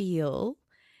would feel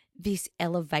this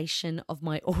elevation of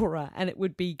my aura and it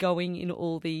would be going in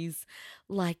all these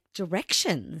like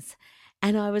directions.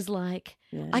 And I was like,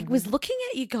 I was looking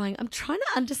at you going, I'm trying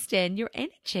to understand your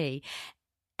energy.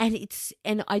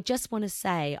 And I just want to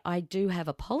say, I do have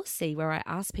a policy where I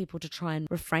ask people to try and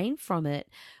refrain from it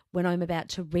when I'm about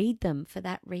to read them for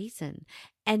that reason.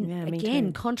 And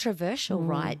again, controversial,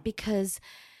 right? Because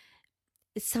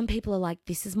some people are like,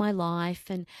 this is my life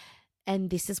and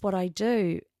this is what I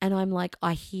do. And I'm like,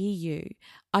 I hear you.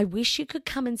 I wish you could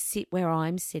come and sit where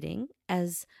I'm sitting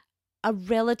as a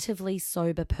relatively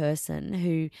sober person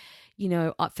who,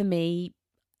 for me,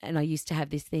 and I used to have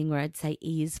this thing where I'd say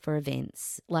E is for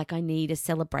events. Like I need a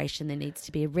celebration. There needs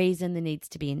to be a reason. There needs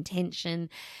to be intention.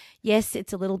 Yes,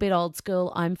 it's a little bit old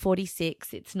school. I'm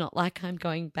 46. It's not like I'm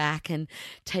going back and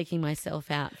taking myself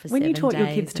out for 7 days. When you taught your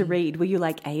kids to read, were you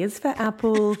like A is for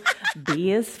apple,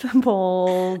 B is for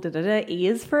ball, E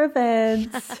is for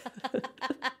events?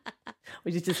 Or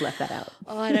you just left that out?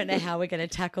 Oh, I don't know how we're going to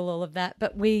tackle all of that,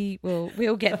 but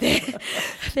we'll get there.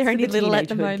 They're only little at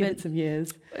the moment. Give it some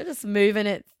years. We're just moving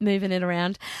it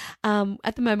around.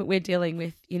 At the moment, we're dealing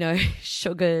with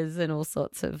sugars and all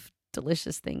sorts of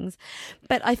delicious things.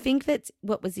 But I think that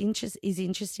what is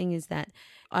interesting is that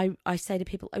I say to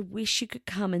people, I wish you could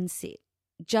come and sit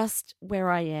just where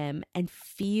I am and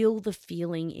feel the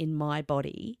feeling in my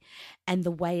body and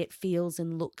the way it feels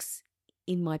and looks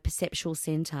in my perceptual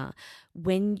center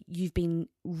when you've been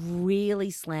really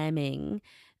slamming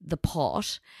the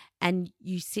pot and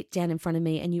you sit down in front of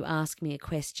me and you ask me a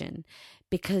question,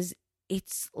 because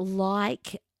it's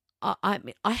like I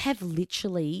have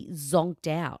literally zonked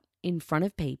out in front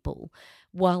of people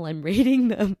while I'm reading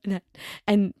them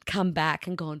and come back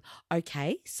and gone,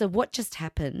 okay, so what just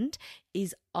happened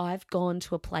is I've gone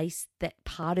to a place that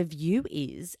part of you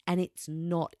is, and it's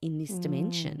not in this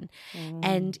dimension.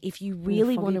 And if you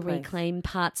really want to reclaim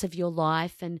parts of your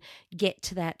life and get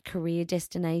to that career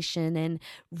destination and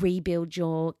rebuild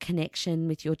your connection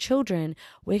with your children,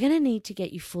 we're going to need to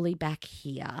get you fully back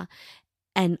here,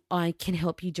 and I can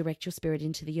help you direct your spirit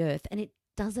into the earth. And it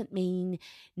doesn't mean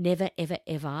never, ever,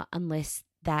 ever, unless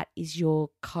that is your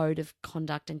code of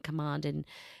conduct and command and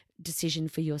decision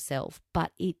for yourself.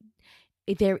 But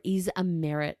there is a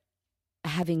merit,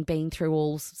 having been through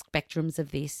all spectrums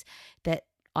of this, that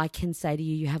I can say to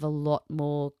you, you have a lot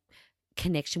more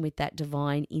connection with that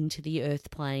divine into the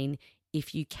earth plane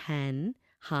if you can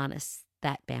harness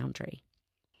that boundary.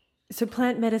 So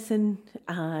plant medicine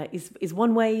is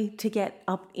one way to get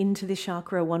up into the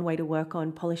chakra, one way to work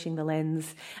on polishing the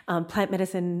lens. Plant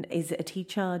medicine is a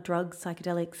teacher. Drugs,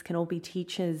 psychedelics can all be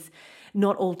teachers.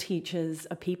 Not all teachers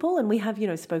are people, and we have,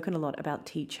 spoken a lot about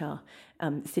teacher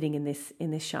sitting in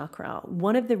this chakra.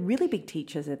 One of the really big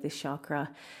teachers of this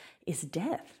chakra is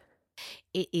death.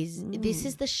 It is. This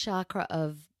is the chakra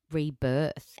of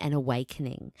rebirth and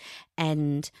awakening,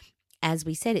 and as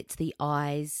we said, it's the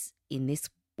eyes in this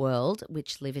world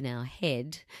which live in our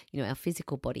head, our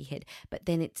physical body head, but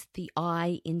then it's the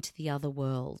eye into the other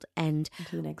world and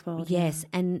into the next world. Yes,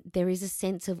 yeah. And there is a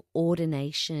sense of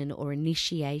ordination or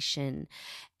initiation.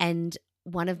 And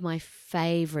one of my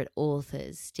favorite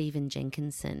authors, Stephen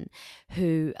Jenkinson,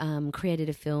 who created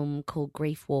a film called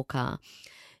Grief Walker,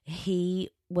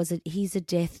 he's a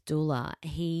death doula.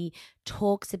 He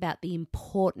talks about the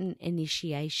important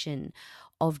initiation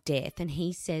of death, and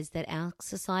he says that our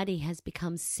society has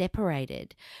become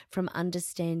separated from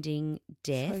understanding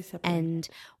death and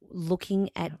looking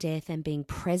at death and being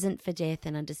present for death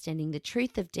and understanding the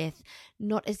truth of death,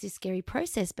 not as this scary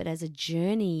process, but as a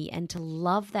journey, and to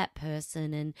love that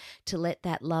person and to let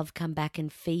that love come back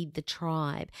and feed the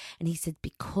tribe. And he said,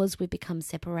 because we've become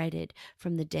separated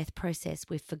from the death process,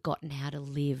 we've forgotten how to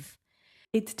live.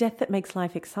 It's death that makes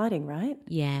life exciting, right?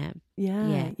 Yeah.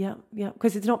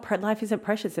 Because it's not life isn't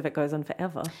precious if it goes on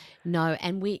forever. No,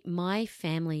 and my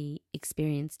family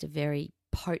experienced a very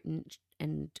potent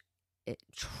and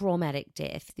traumatic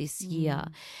death this year,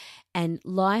 and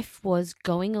life was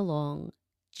going along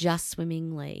just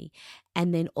swimmingly,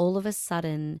 and then all of a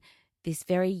sudden, this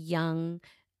very young,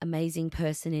 amazing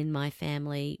person in my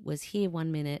family was here 1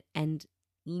 minute, and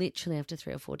literally after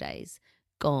 3 or 4 days,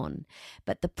 gone.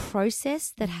 But the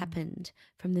process that happened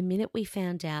from the minute we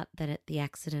found out that the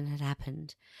accident had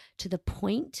happened to the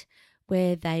point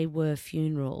where they were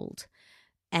funeraled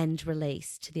and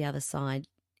released to the other side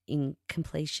in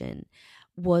completion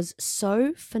was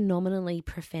so phenomenally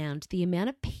profound. The amount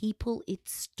of people it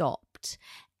stopped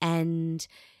and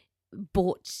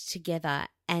brought together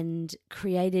and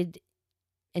created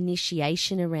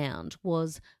initiation around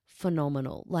was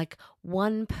phenomenal. Like,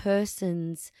 one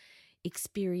person's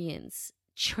experience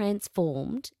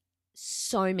transformed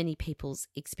so many people's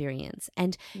experience,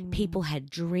 and people had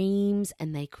dreams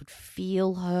and they could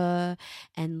feel her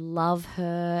and love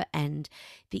her, and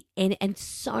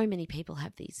so many people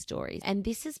have these stories. And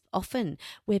this is often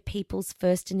where people's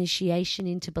first initiation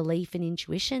into belief and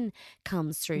intuition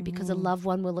comes through, because a loved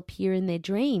one will appear in their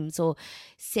dreams or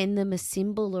send them a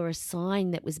symbol or a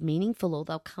sign that was meaningful, or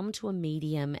they'll come to a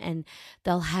medium and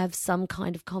they'll have some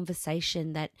kind of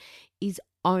conversation that is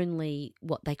only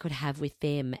what they could have with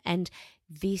them. And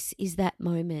this is that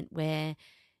moment where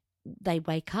they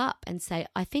wake up and say,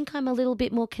 I think I'm a little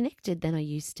bit more connected than I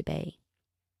used to be.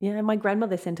 Yeah, my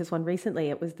grandmother sent us one recently.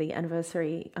 It was the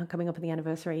anniversary, coming up on the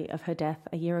anniversary of her death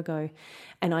a year ago.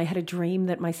 And I had a dream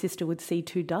that my sister would see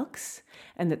 2 ducks,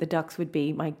 and that the ducks would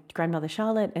be my grandmother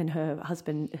Charlotte and her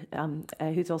husband,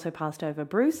 who's also passed over,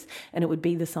 Bruce. And it would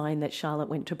be the sign that Charlotte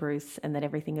went to Bruce and that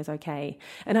everything is okay.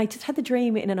 And I just had the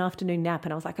dream in an afternoon nap,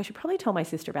 and I was like, I should probably tell my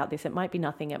sister about this. It might be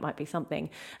nothing, it might be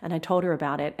something. And I told her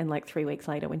about it. And like 3 weeks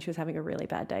later, when she was having a really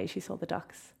bad day, she saw the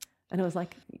ducks. And I was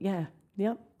like, yeah,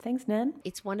 Yep. Thanks, Nan.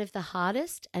 It's one of the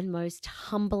hardest and most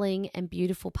humbling and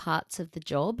beautiful parts of the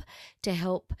job to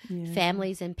help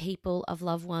families and people of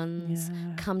loved ones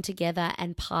come together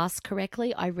and pass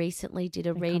correctly. I recently did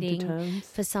a reading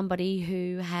for somebody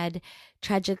who had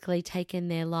tragically taken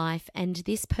their life, and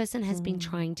this person has been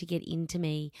trying to get into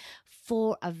me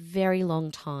for a very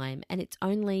long time, and it's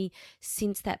only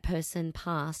since that person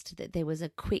passed that there was a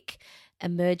quick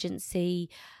emergency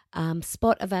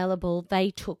spot available.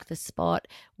 They took the spot.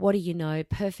 What do you know?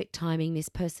 Perfect timing. This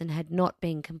person had not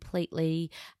been completely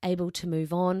able to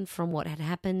move on from what had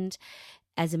happened.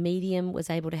 As a medium, was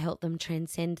able to help them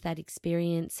transcend that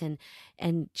experience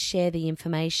and share the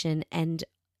information. And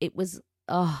it was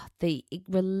the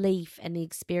relief and the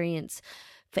experience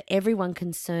for everyone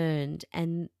concerned,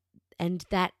 and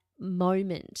that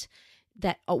moment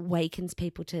that awakens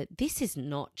people to, this is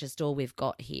not just all we've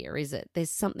got here, is it? There's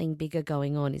something bigger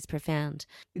going on, is profound.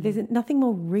 There's nothing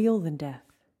more real than death.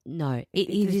 No, it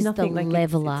is the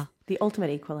leveler. It's the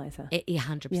ultimate equalizer.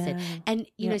 100%. Yeah. And,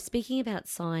 you know, speaking about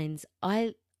signs,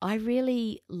 I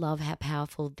really love how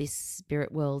powerful this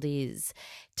spirit world is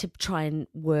to try and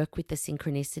work with the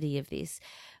synchronicity of this.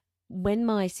 When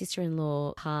my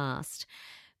sister-in-law passed,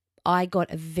 I got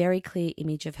a very clear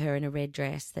image of her in a red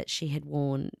dress that she had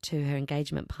worn to her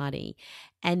engagement party.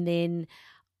 And then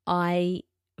I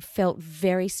felt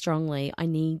very strongly I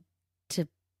need to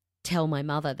tell my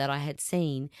mother that I had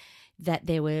seen that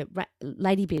there were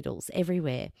lady beetles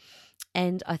everywhere.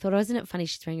 And I thought, isn't it funny?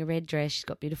 She's wearing a red dress, she's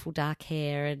got beautiful dark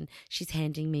hair, and she's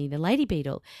handing me the lady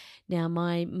beetle. Now,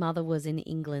 my mother was in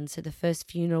England, so the first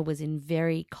funeral was in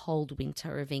very cold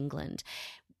winter of England.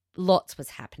 Lots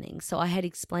was happening. So I had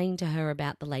explained to her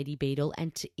about the lady beetle,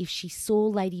 and if she saw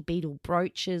lady beetle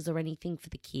brooches or anything for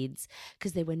the kids,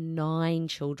 because there were 9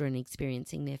 children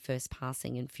experiencing their first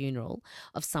passing and funeral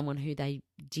of someone who they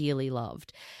dearly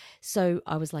loved. So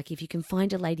I was like, if you can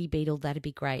find a lady beetle, that'd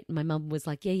be great. And my mum was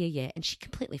like, yeah. And she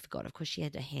completely forgot. Of course, she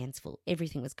had her hands full.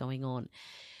 Everything was going on.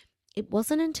 It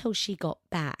wasn't until she got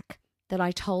back that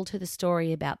I told her the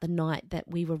story about the night that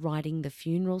we were writing the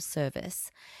funeral service.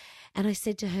 And I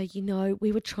said to her, you know,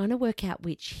 we were trying to work out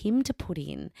which hymn to put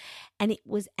in, and it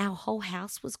was, our whole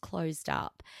house was closed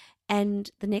up. And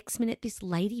the next minute, this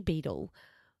lady beetle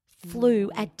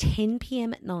flew at 10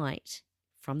 p.m. at night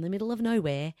from the middle of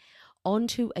nowhere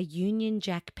onto a Union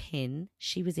Jack pen.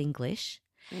 She was English.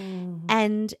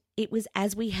 And it was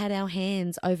as we had our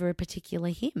hands over a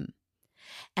particular hymn.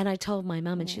 And I told my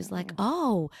mum, and she was like,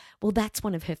 oh, well, that's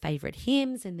one of her favourite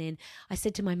hymns. And then I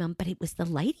said to my mum, but it was the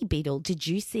lady beetle. Did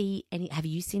you see any, have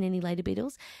you seen any lady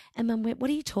beetles? And Mum went, what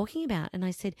are you talking about? And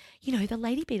I said, you know, the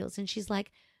lady beetles. And she's like,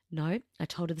 no. I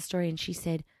told her the story, and she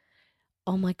said,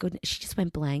 oh my goodness. She just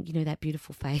went blank. You know, that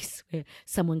beautiful face where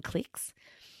someone clicks.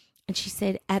 And she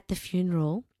said, at the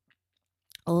funeral,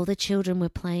 all the children were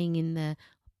playing in the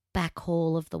back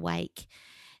hall of the wake.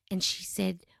 And she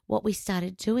said, what we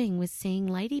started doing was seeing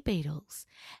lady beetles,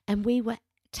 and we were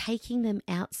taking them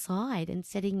outside and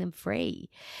setting them free.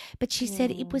 But she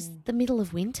said it was the middle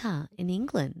of winter in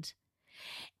England.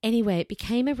 Anyway, it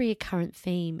became a reoccurrent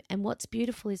theme. And what's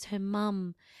beautiful is her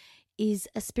mum is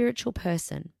a spiritual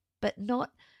person, but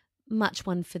not much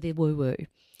one for the woo-woo.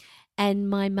 And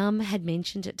my mum had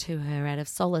mentioned it to her out of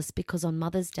solace because on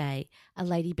Mother's Day, a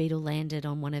lady beetle landed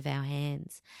on one of our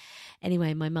hands.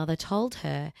 Anyway, my mother told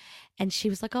her, and she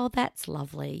was like, oh, that's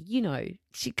lovely. You know,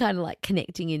 she kind of like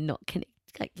connecting in, not connect,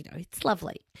 like, you know, it's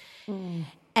lovely.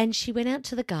 And she went out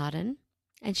to the garden,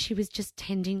 and she was just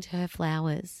tending to her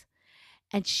flowers.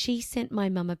 And she sent my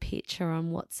mum a picture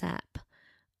on WhatsApp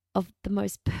of the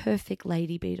most perfect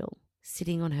lady beetle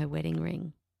sitting on her wedding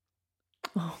ring.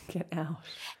 Oh, get out.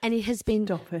 And it has been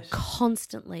Stop it.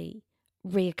 constantly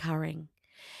reoccurring.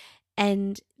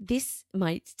 And this,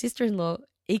 my sister-in-law,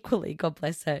 equally, God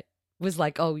bless her, was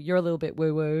like, oh, you're a little bit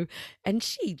woo-woo. And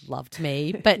she loved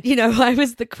me. But, you know, I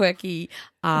was the quirky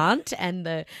aunt and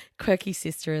the quirky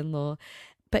sister-in-law.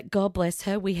 But God bless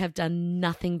her, we have done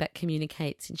nothing but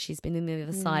communicate since she's been in the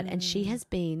other side. And she has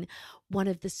been one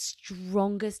of the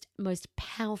strongest, most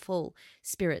powerful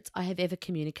spirits I have ever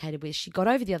communicated with. She got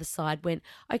over the other side, went,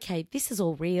 okay, this is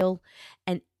all real.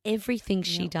 And everything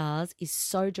she does is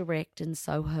so direct and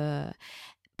so her.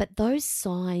 But those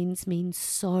signs mean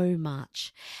so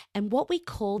much. And what we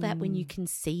call that when you can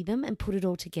see them and put it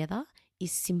all together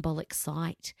is symbolic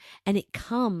sight. And it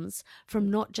comes from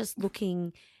not just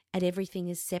looking at everything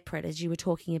as separate, as you were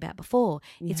talking about before.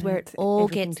 It's where it all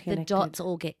gets, the dots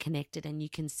all get connected and you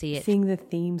can see it. Seeing the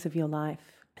themes of your life.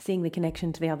 Seeing the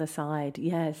connection to the other side.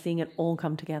 Yeah, seeing it all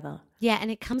come together. Yeah, and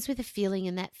it comes with a feeling,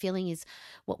 and that feeling is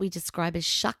what we describe as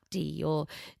Shakti or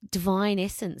divine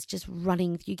essence just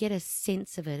running. You get a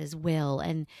sense of it as well.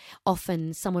 And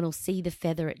often someone will see the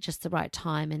feather at just the right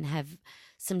time and have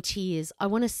some tears. I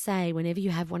want to say, whenever you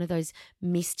have one of those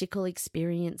mystical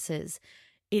experiences,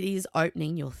 it is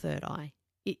opening your third eye.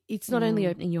 It's not only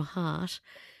opening your heart,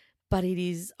 but it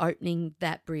is opening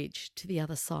that bridge to the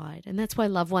other side. And that's why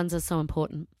loved ones are so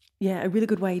important. Yeah, a really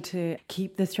good way to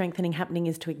keep the strengthening happening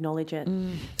is to acknowledge it.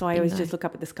 So I always just look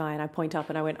up at the sky and I point up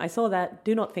and I went, I saw that.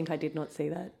 Do not think I did not see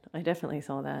that. I definitely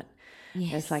saw that.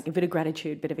 Yes. It's like a bit of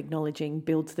gratitude, a bit of acknowledging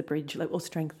builds the bridge or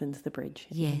strengthens the bridge.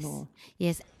 Yes. More.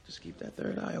 Yes. Just keep that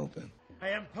third eye open. I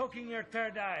am poking your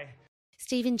third eye.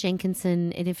 Stephen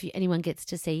Jenkinson, and if anyone gets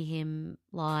to see him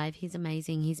live, he's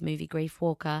amazing. His movie Grief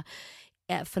Walker,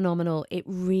 phenomenal. It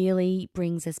really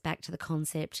brings us back to the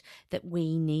concept that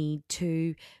we need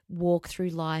to walk through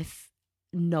life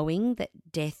knowing that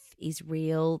death is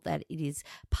real, that it is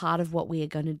part of what we are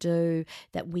going to do,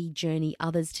 that we journey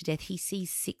others to death. He sees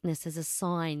sickness as a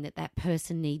sign that that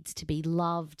person needs to be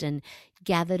loved and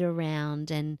gathered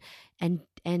around and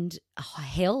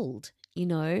held, you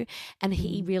know. And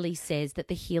he really says that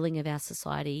the healing of our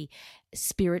society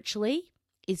spiritually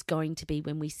is going to be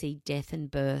when we see death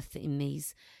and birth in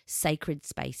these sacred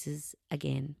spaces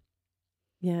again.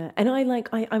 Yeah, and I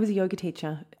was a yoga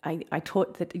teacher. I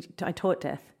taught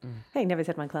death. I never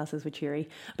said my classes were cheery,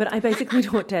 but I basically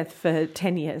taught death for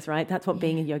 10 years, right? That's what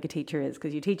being a yoga teacher is,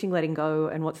 because you're teaching letting go,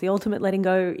 and what's the ultimate letting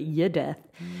go? Your death.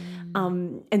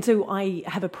 And so I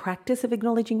have a practice of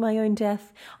acknowledging my own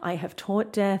death. I have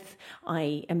taught death.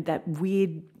 I am that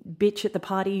weird bitch at the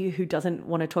party who doesn't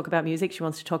want to talk about music. She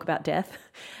wants to talk about death.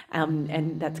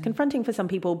 And that's confronting for some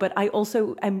people. But I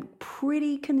also am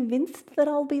pretty convinced that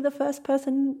I'll be the first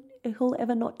person who'll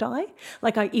ever not die.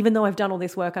 Even though I've done all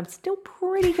this work, I'm still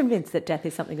pretty convinced that death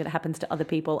is something that happens to other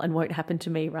people and won't happen to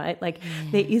me, right?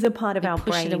 There is a part of our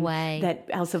brain that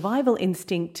our survival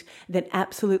instinct that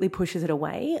absolutely pushes it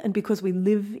away. And because we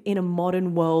live in a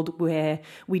modern world where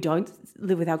we don't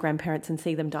live with our grandparents and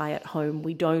see them die at home,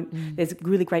 we don't, there's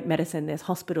really great medicine, there's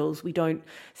hospitals, we don't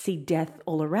see death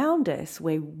all around us,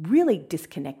 we're really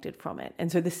disconnected from it.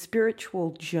 And so the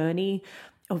spiritual journey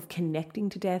of connecting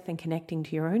to death and connecting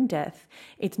to your own death,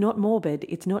 it's not morbid.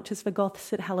 It's not just for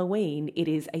goths at Halloween. It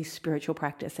is a spiritual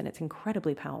practice, and it's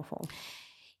incredibly powerful.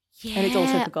 Yeah. And it's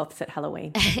also for goths at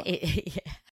Halloween.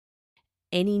 Yeah.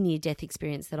 Any near-death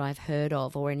experience that I've heard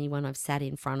of, or anyone I've sat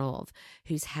in front of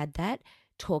who's had that,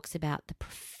 talks about the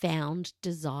profound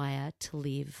desire to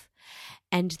live.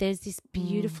 And there's this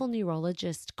beautiful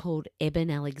neurologist called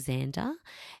Eben Alexander,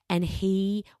 and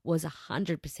he was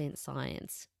 100%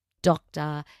 science.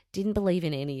 Doctor, didn't believe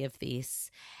in any of this.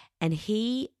 And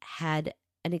he had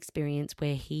an experience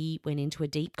where he went into a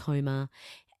deep coma,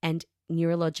 and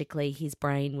neurologically his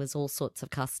brain was all sorts of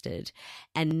custard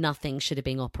and nothing should have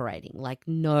been operating, like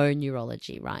no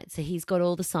neurology, right? So he's got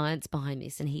all the science behind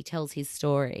this and he tells his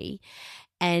story.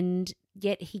 And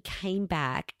yet he came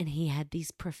back and he had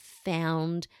these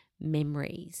profound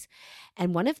memories.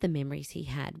 And one of the memories he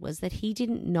had was that he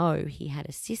didn't know he had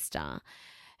a sister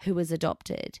who was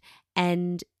adopted.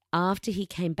 And after he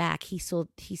came back, he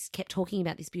kept talking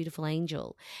about this beautiful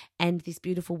angel and this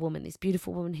beautiful woman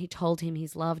who told him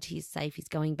he's loved, he's safe, he's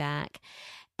going back.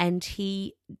 And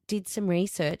he did some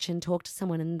research and talked to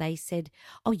someone and they said,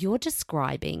 oh, you're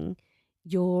describing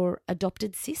your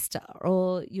adopted sister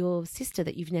or your sister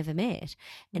that you've never met.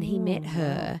 And he met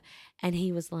her and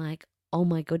he was like, oh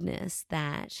my goodness,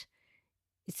 that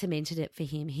cemented it for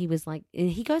him. He was like,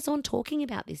 and he goes on talking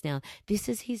about this now. This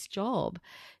is his job,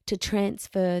 to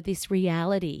transfer this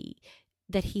reality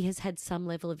that he has had some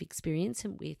level of experience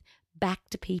with back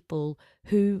to people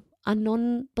who are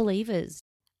non-believers.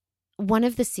 One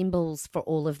of the symbols for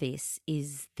all of this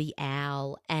is the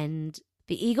owl, and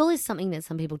the eagle is something that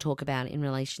some people talk about in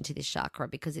relation to this chakra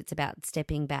because it's about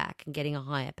stepping back and getting a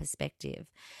higher perspective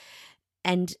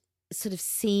and sort of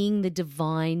seeing the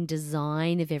divine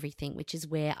design of everything, which is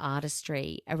where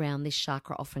artistry around this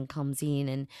chakra often comes in.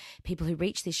 And people who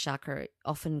reach this chakra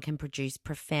often can produce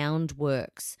profound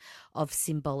works of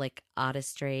symbolic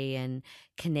artistry and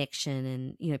connection.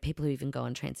 And, you know, people who even go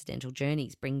on transcendental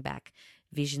journeys bring back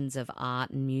visions of art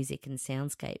and music and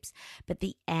soundscapes. But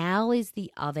the owl is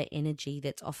the other energy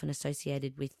that's often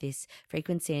associated with this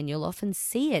frequency, and you'll often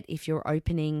see it if you're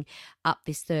opening up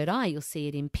this third eye. You'll see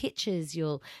it in pictures.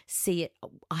 You'll see it.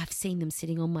 I've seen them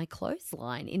sitting on my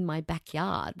clothesline in my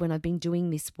backyard when I've been doing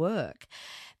this work.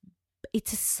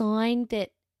 It's a sign that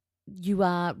you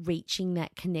are reaching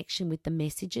that connection with the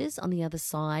messages on the other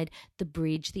side, the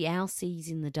bridge. The owl sees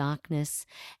in the darkness,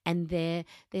 and they're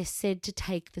said to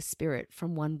take the spirit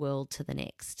from one world to the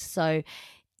next. So,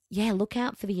 yeah, look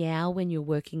out for the owl when you're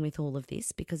working with all of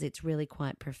this, because it's really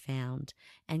quite profound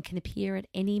and can appear at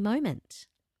any moment.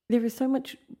 There is so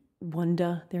much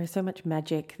wonder, there is so much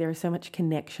magic, there is so much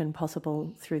connection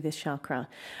possible through this chakra.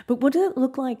 But what does it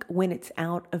look like when it's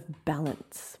out of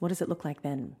balance? What does it look like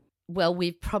then? Well,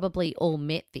 we've probably all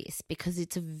met this, because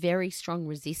it's a very strong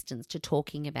resistance to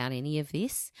talking about any of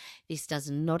this. This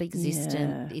does not exist.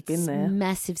 And it's been there.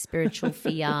 Massive spiritual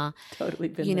fear. Totally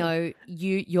been You there. know,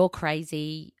 you're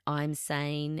crazy, I'm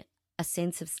sane, a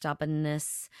sense of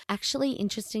stubbornness. Actually,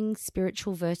 interesting,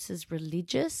 spiritual versus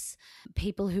religious.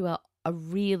 People who are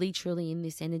really truly in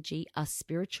this energy are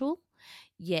spiritual,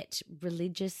 yet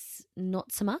religious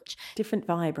not so much. Different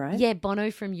vibe, right? Yeah, Bono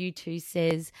from U2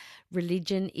 says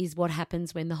religion is what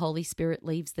happens when the Holy Spirit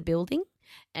leaves the building,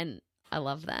 and I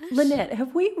love that. Lynette,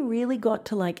 have we really got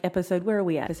to like episode, where are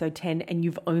we at? Episode 10, and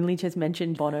you've only just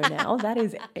mentioned Bono now? That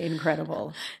is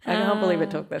incredible. I can't believe it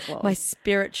took this long. My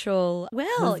spiritual,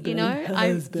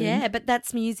 Husband. but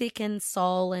that's music and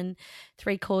soul and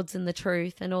three chords and the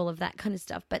truth and all of that kind of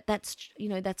stuff. But that's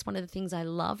one of the things I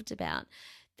loved about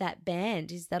that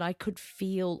band, is that I could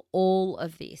feel all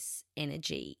of this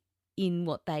energy in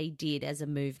what they did as a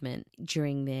movement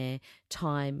during their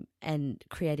time and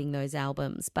creating those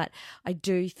albums. But I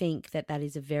do think that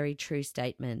is a very true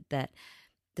statement, that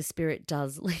the spirit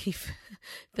does leave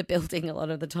the building a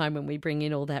lot of the time when we bring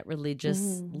in all that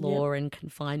religious lore and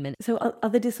confinement. So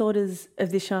other disorders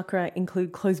of this chakra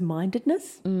include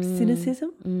closed-mindedness,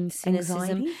 cynicism,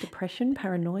 anxiety, depression,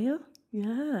 paranoia.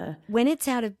 Yeah. When it's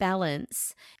out of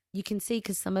balance, you can see,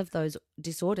 because some of those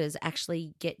disorders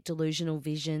actually get delusional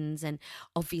visions. And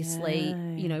obviously,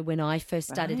 when I first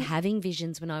started having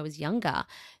visions when I was younger,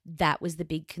 that was the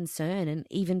big concern. And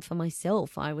even for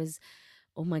myself, I was,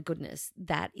 oh my goodness,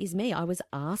 that is me. I was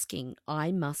asking,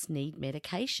 I must need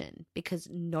medication because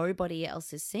nobody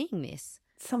else is seeing this.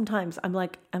 Sometimes I'm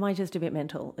like, am I just a bit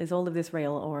mental? Is all of this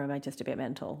real, or am I just a bit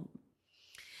mental?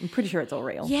 I'm pretty sure it's all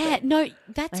real. Yeah, no,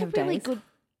 that's a really days. good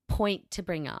point to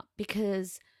bring up,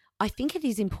 because I think it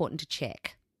is important to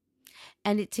check.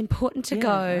 And it's important to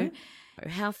go,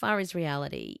 how far is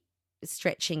reality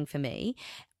stretching for me?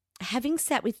 Having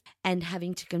sat with and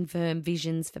having to confirm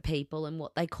visions for people and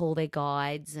what they call their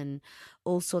guides and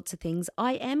all sorts of things,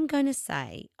 I am going to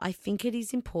say I think it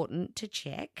is important to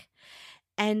check.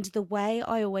 And the way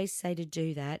I always say to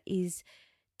do that is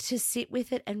to sit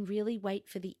with it and really wait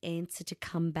for the answer to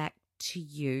come back to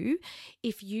you.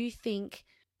 If you think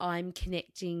I'm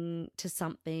connecting to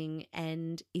something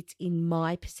and it's in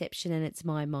my perception and it's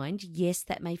my mind, yes,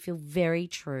 that may feel very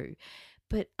true.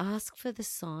 But ask for the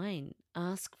sign.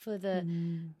 Ask for the,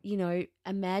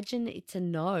 imagine it's a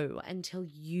no until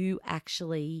you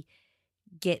actually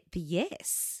get the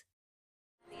yes.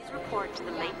 Please report to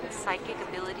the Latent Psychic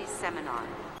Abilities Seminar.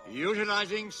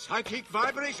 Utilizing psychic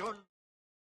vibration.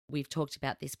 We've talked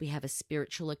about this. We have a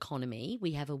spiritual economy.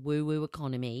 We have a woo-woo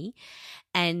economy.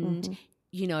 And,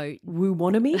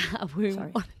 woo-wonomy? A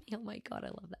woo-wonomy. Oh, my God, I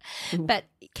love that. But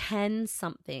can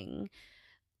something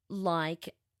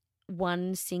like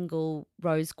one single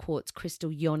rose quartz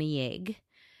crystal yoni egg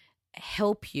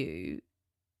help you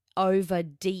over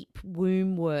deep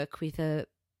womb work with a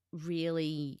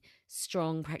really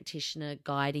strong practitioner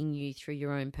guiding you through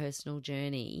your own personal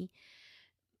journey?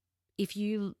 If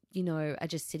you are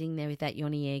just sitting there with that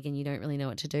yoni egg and you don't really know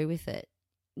what to do with it,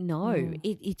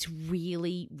 it's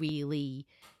really, really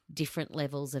different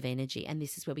levels of energy. And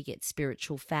this is where we get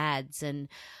spiritual fads. And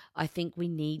I think we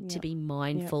need to be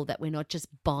mindful that we're not just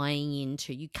buying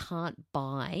into. You can't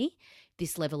buy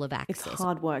this level of access. It's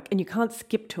hard work and you can't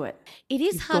skip to it. It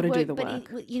is You've hard got to work, do the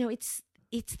but work.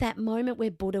 it's that moment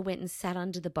where Buddha went and sat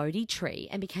under the Bodhi tree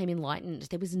and became enlightened.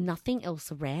 There was nothing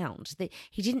else around.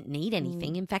 He didn't need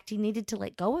anything. In fact, he needed to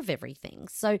let go of everything.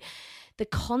 So the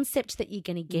concept that you're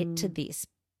going to get to this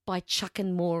by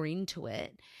chucking more into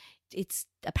it, it's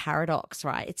a paradox,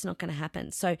 right? It's not going to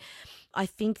happen. So I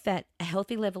think that a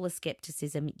healthy level of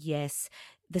skepticism, yes,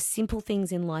 the simple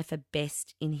things in life are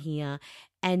best in here.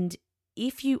 And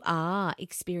if you are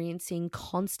experiencing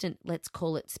constant, let's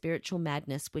call it spiritual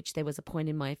madness, which there was a point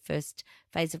in my first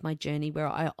phase of my journey where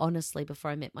I honestly,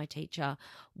 before I met my teacher,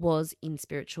 was in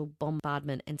spiritual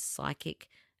bombardment and psychic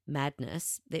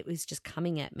madness that was just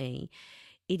coming at me.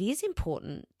 It is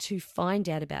important to find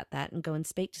out about that and go and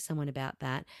speak to someone about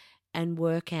that and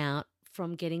work out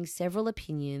from getting several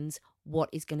opinions what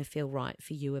is going to feel right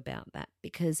for you about that,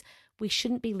 because we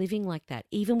shouldn't be living like that.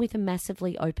 Even with a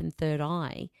massively open third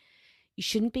eye, You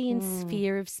shouldn't be in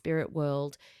fear of spirit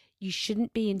world. You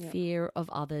shouldn't be in fear of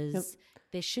others. Yep.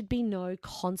 There should be no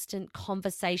constant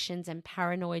conversations and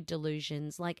paranoid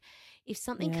delusions. Like if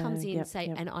something comes in,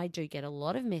 and I do get a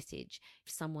lot of message,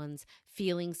 if someone's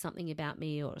feeling something about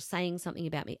me or saying something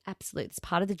about me, absolutely, it's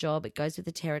part of the job. It goes with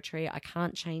the territory. I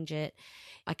can't change it.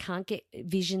 I can't get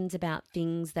visions about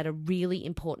things that are really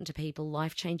important to people,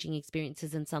 life-changing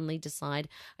experiences, and suddenly decide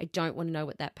I don't want to know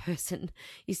what that person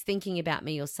is thinking about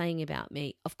me or saying about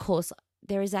me. Of course,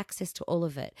 there is access to all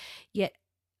of it. Yet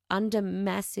under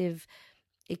massive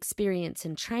experience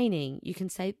and training, you can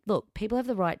say, look, people have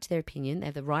the right to their opinion. They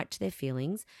have the right to their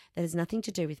feelings. That has nothing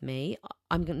to do with me.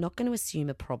 I'm not going to assume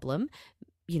a problem.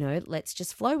 Let's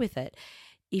just flow with it.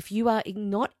 If you are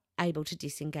not able to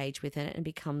disengage with it and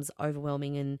becomes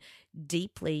overwhelming and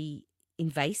deeply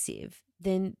invasive,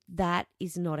 then that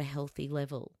is not a healthy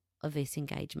level of this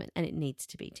engagement, and it needs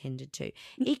to be tended to.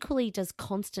 Equally does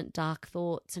constant dark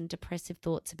thoughts and depressive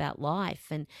thoughts about life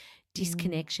and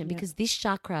disconnection, because this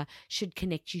chakra should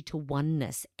connect you to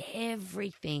oneness.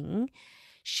 Everything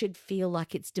should feel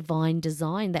like it's divine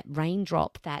design, that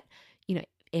raindrop, that,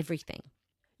 everything.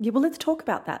 Yeah, well, let's talk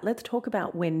about that. Let's talk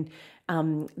about when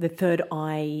the third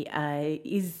eye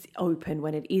is open,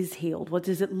 when it is healed. What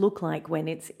does it look like when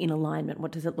it's in alignment?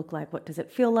 What does it look like? What does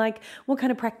it feel like? What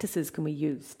kind of practices can we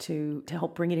use to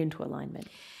help bring it into alignment?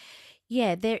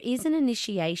 Yeah, there is an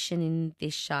initiation in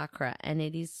this chakra, and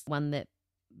it is one that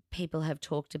people have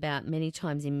talked about many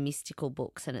times in mystical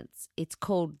books, and it's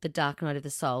called The Dark Night of the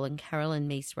Soul, and Carolyn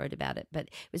Meese wrote about it, but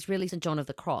it was really St. John of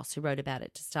the Cross who wrote about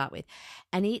it to start with.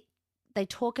 And they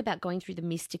talk about going through the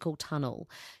mystical tunnel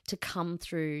to come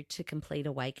through to complete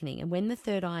awakening. And when the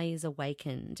third eye is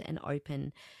awakened and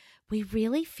open, we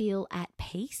really feel at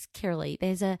peace, Carolee.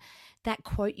 There's that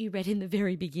quote you read in the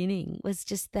very beginning was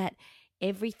just that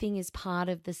everything is part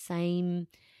of the same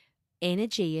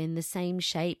energy and the same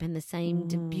shape and the same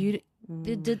beauty.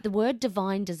 The word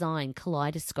divine design,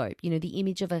 kaleidoscope, the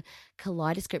image of a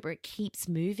kaleidoscope where it keeps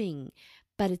moving,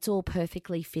 but it's all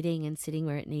perfectly fitting and sitting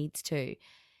where it needs to.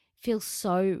 Feels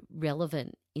so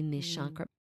relevant in this chakra.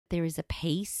 There is a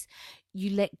peace. You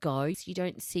let go. You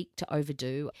don't seek to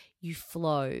overdo. You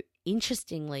flow.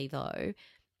 Interestingly, though,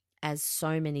 as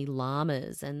so many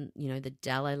lamas and, the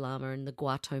Dalai Lama and the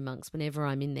Guato monks, whenever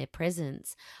I'm in their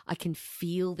presence, I can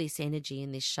feel this energy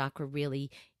in this chakra really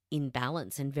in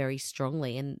balance and very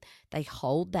strongly. And they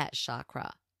hold that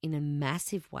chakra in a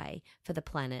massive way for the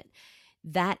planet.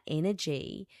 That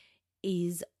energy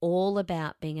is all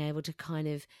about being able to kind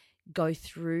of go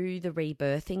through the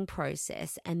rebirthing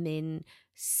process and then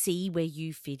see where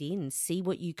you fit in, see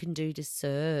what you can do to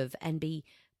serve and be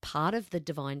part of the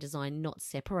divine design, not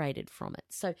separated from it.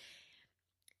 So,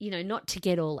 not to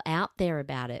get all out there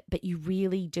about it, but you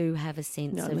really do have a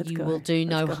sense of you will do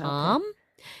no harm.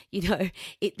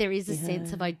 There is a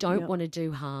sense of I don't want to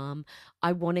do harm.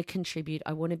 I want to contribute.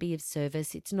 I want to be of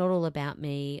service. It's not all about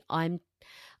me. I'm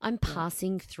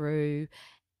passing through,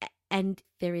 and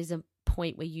there is a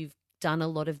point where you've done a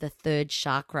lot of the third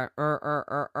chakra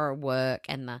work,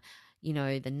 and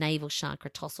the navel chakra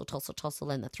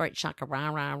tossle, and the throat chakra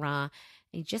rah. And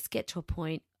you just get to a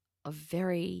point of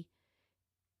very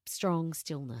strong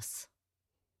stillness.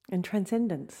 And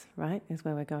transcendence, right, is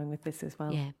where we're going with this as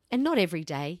well. Yeah, and not every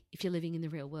day if you're living in the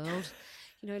real world.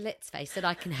 Let's face it,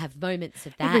 I can have moments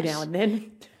of that. Every now and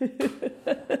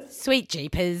then. Sweet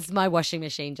jeepers, my washing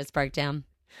machine just broke down.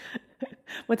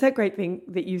 What's that great thing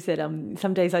that you said?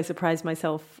 Some days I surprise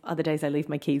myself, other days I leave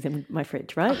my keys in my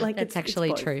fridge, right? Like that's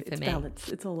actually true for me. It's balance.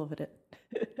 It's all of it.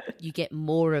 You get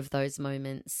more of those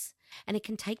moments. And it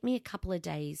can take me a couple of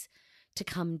days to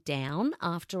come down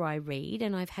after I read,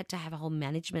 and I've had to have a whole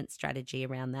management strategy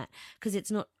around that because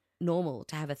it's not normal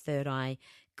to have a third eye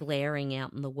glaring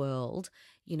out in the world,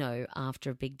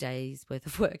 after a big day's worth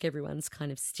of work. Everyone's kind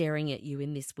of staring at you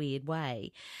in this weird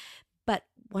way. But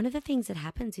one of the things that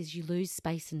happens is you lose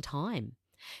space and time.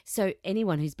 So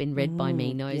anyone who's been read by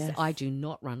me knows I do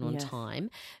not run on time.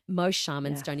 Most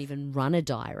shamans don't even run a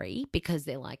diary because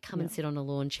they're like, come and sit on a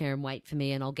lawn chair and wait for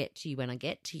me and I'll get to you when I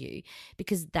get to you,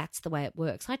 because that's the way it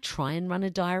works. I try and run a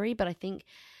diary, but I think,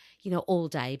 all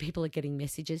day people are getting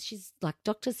messages. She's like,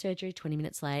 doctor's surgery, 20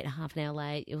 minutes late, half an hour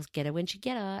late. You'll get her when she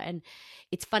get her. And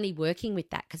it's funny working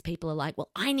with that because people are like, well,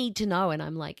 I need to know. And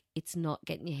I'm like, it's not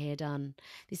getting your hair done.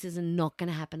 This is not going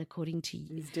to happen according to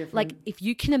you. It's different. Like if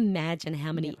you can imagine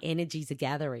how many energies are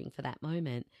gathering for that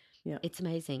moment, it's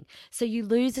amazing. So you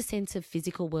lose a sense of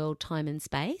physical world, time and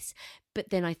space. But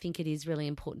then I think it is really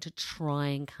important to try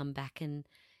and come back and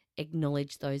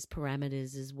acknowledge those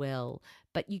parameters as well,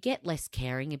 but you get less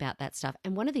caring about that stuff.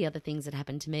 And one of the other things that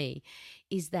happened to me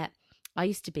is that I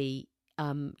used to be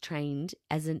trained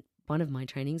one of my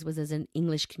trainings was as an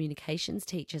English communications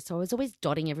teacher. So I was always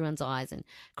dotting everyone's I's and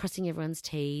crossing everyone's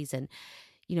T's and,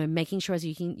 making sure I was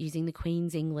using the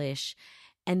Queen's English.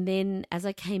 And then as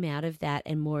I came out of that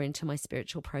and more into my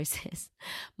spiritual process,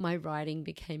 my writing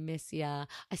became messier.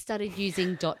 I started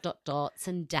using dots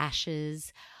and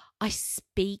dashes. I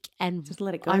speak and just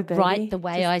let it go, I baby. write the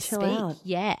way I chill speak. out.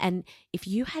 Yeah. And if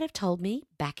you had have told me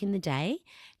back in the day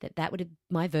that would have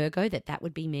my Virgo, that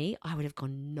would be me, I would have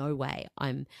gone, no way.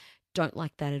 Don't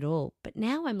like that at all. But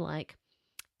now I'm like,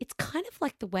 it's kind of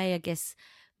like the way I guess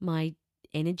my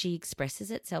energy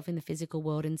expresses itself in the physical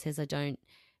world and says I don't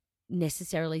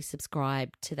necessarily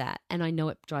subscribe to that. And I know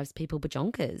it drives people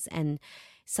bajonkers. And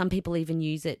some people even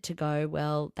use it to go,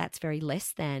 well, that's very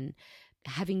less than.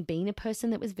 Having been a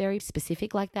person that was very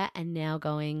specific like that and now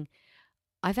going,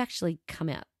 I've actually come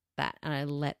out that and I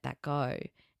let that go.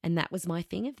 And that was my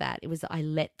thing of that. It was I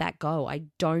let that go. I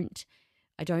don't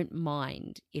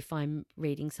mind if I'm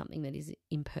reading something that is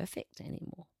imperfect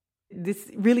anymore.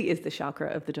 This really is the chakra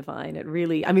of the divine.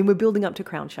 We're building up to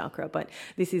crown chakra, but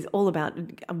this is all about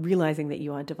realizing that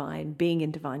you are divine, being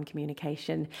in divine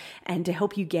communication. And to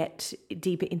help you get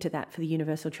deeper into that for the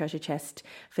Universal Treasure Chest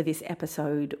for this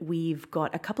episode, we've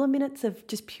got a couple of minutes of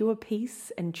just pure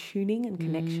peace and tuning and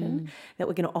connection that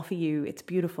we're going to offer you. It's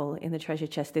beautiful in the Treasure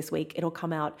Chest this week. It'll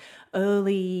come out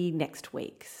early next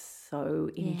week. So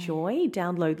enjoy,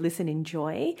 download, listen,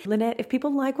 enjoy. Lynette, if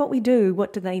people like what we do,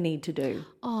 what do they need to do?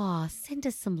 Oh, send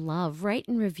us some love. Rate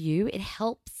and review. It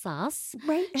helps us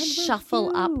shuffle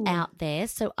review up out there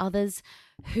so others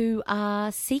who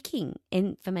are seeking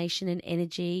information and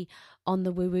energy on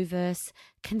the woo-woo-verse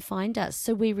can find us.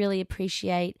 So we really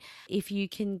appreciate if you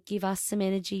can give us some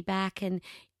energy back, and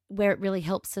where it really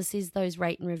helps us is those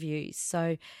rate and reviews.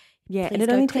 So yeah, and it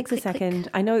only takes a second.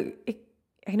 I know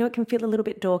it can feel a little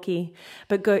bit dorky,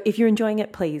 but go, if you're enjoying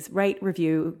it, please rate,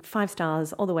 review, 5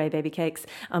 stars all the way, baby cakes.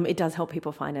 It does help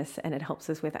people find us, and it helps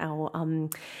us with our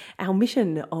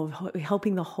mission of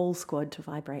helping the whole squad to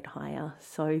vibrate higher.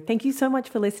 So thank you so much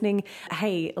for listening.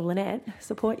 Hey, Lynette,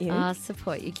 support you.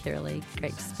 Support you, Kiralee.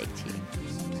 Great to speak to you.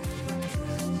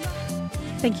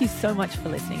 Thank you so much for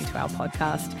listening to our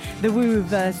podcast. The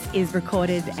Woo-Verse is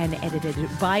recorded and edited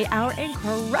by our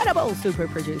incredible super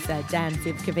producer, Dan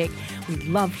Zivkovic. We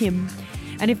love him.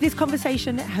 And if this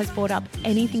conversation has brought up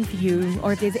anything for you,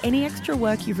 or if there's any extra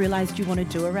work you've realized you want to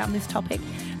do around this topic,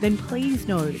 then please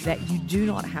know that you do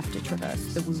not have to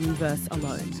traverse the Woo-Verse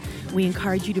alone. We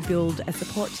encourage you to build a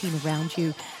support team around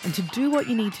you and to do what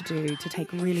you need to do to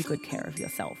take really good care of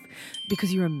yourself,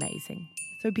 because you're amazing.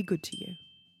 So be good to you.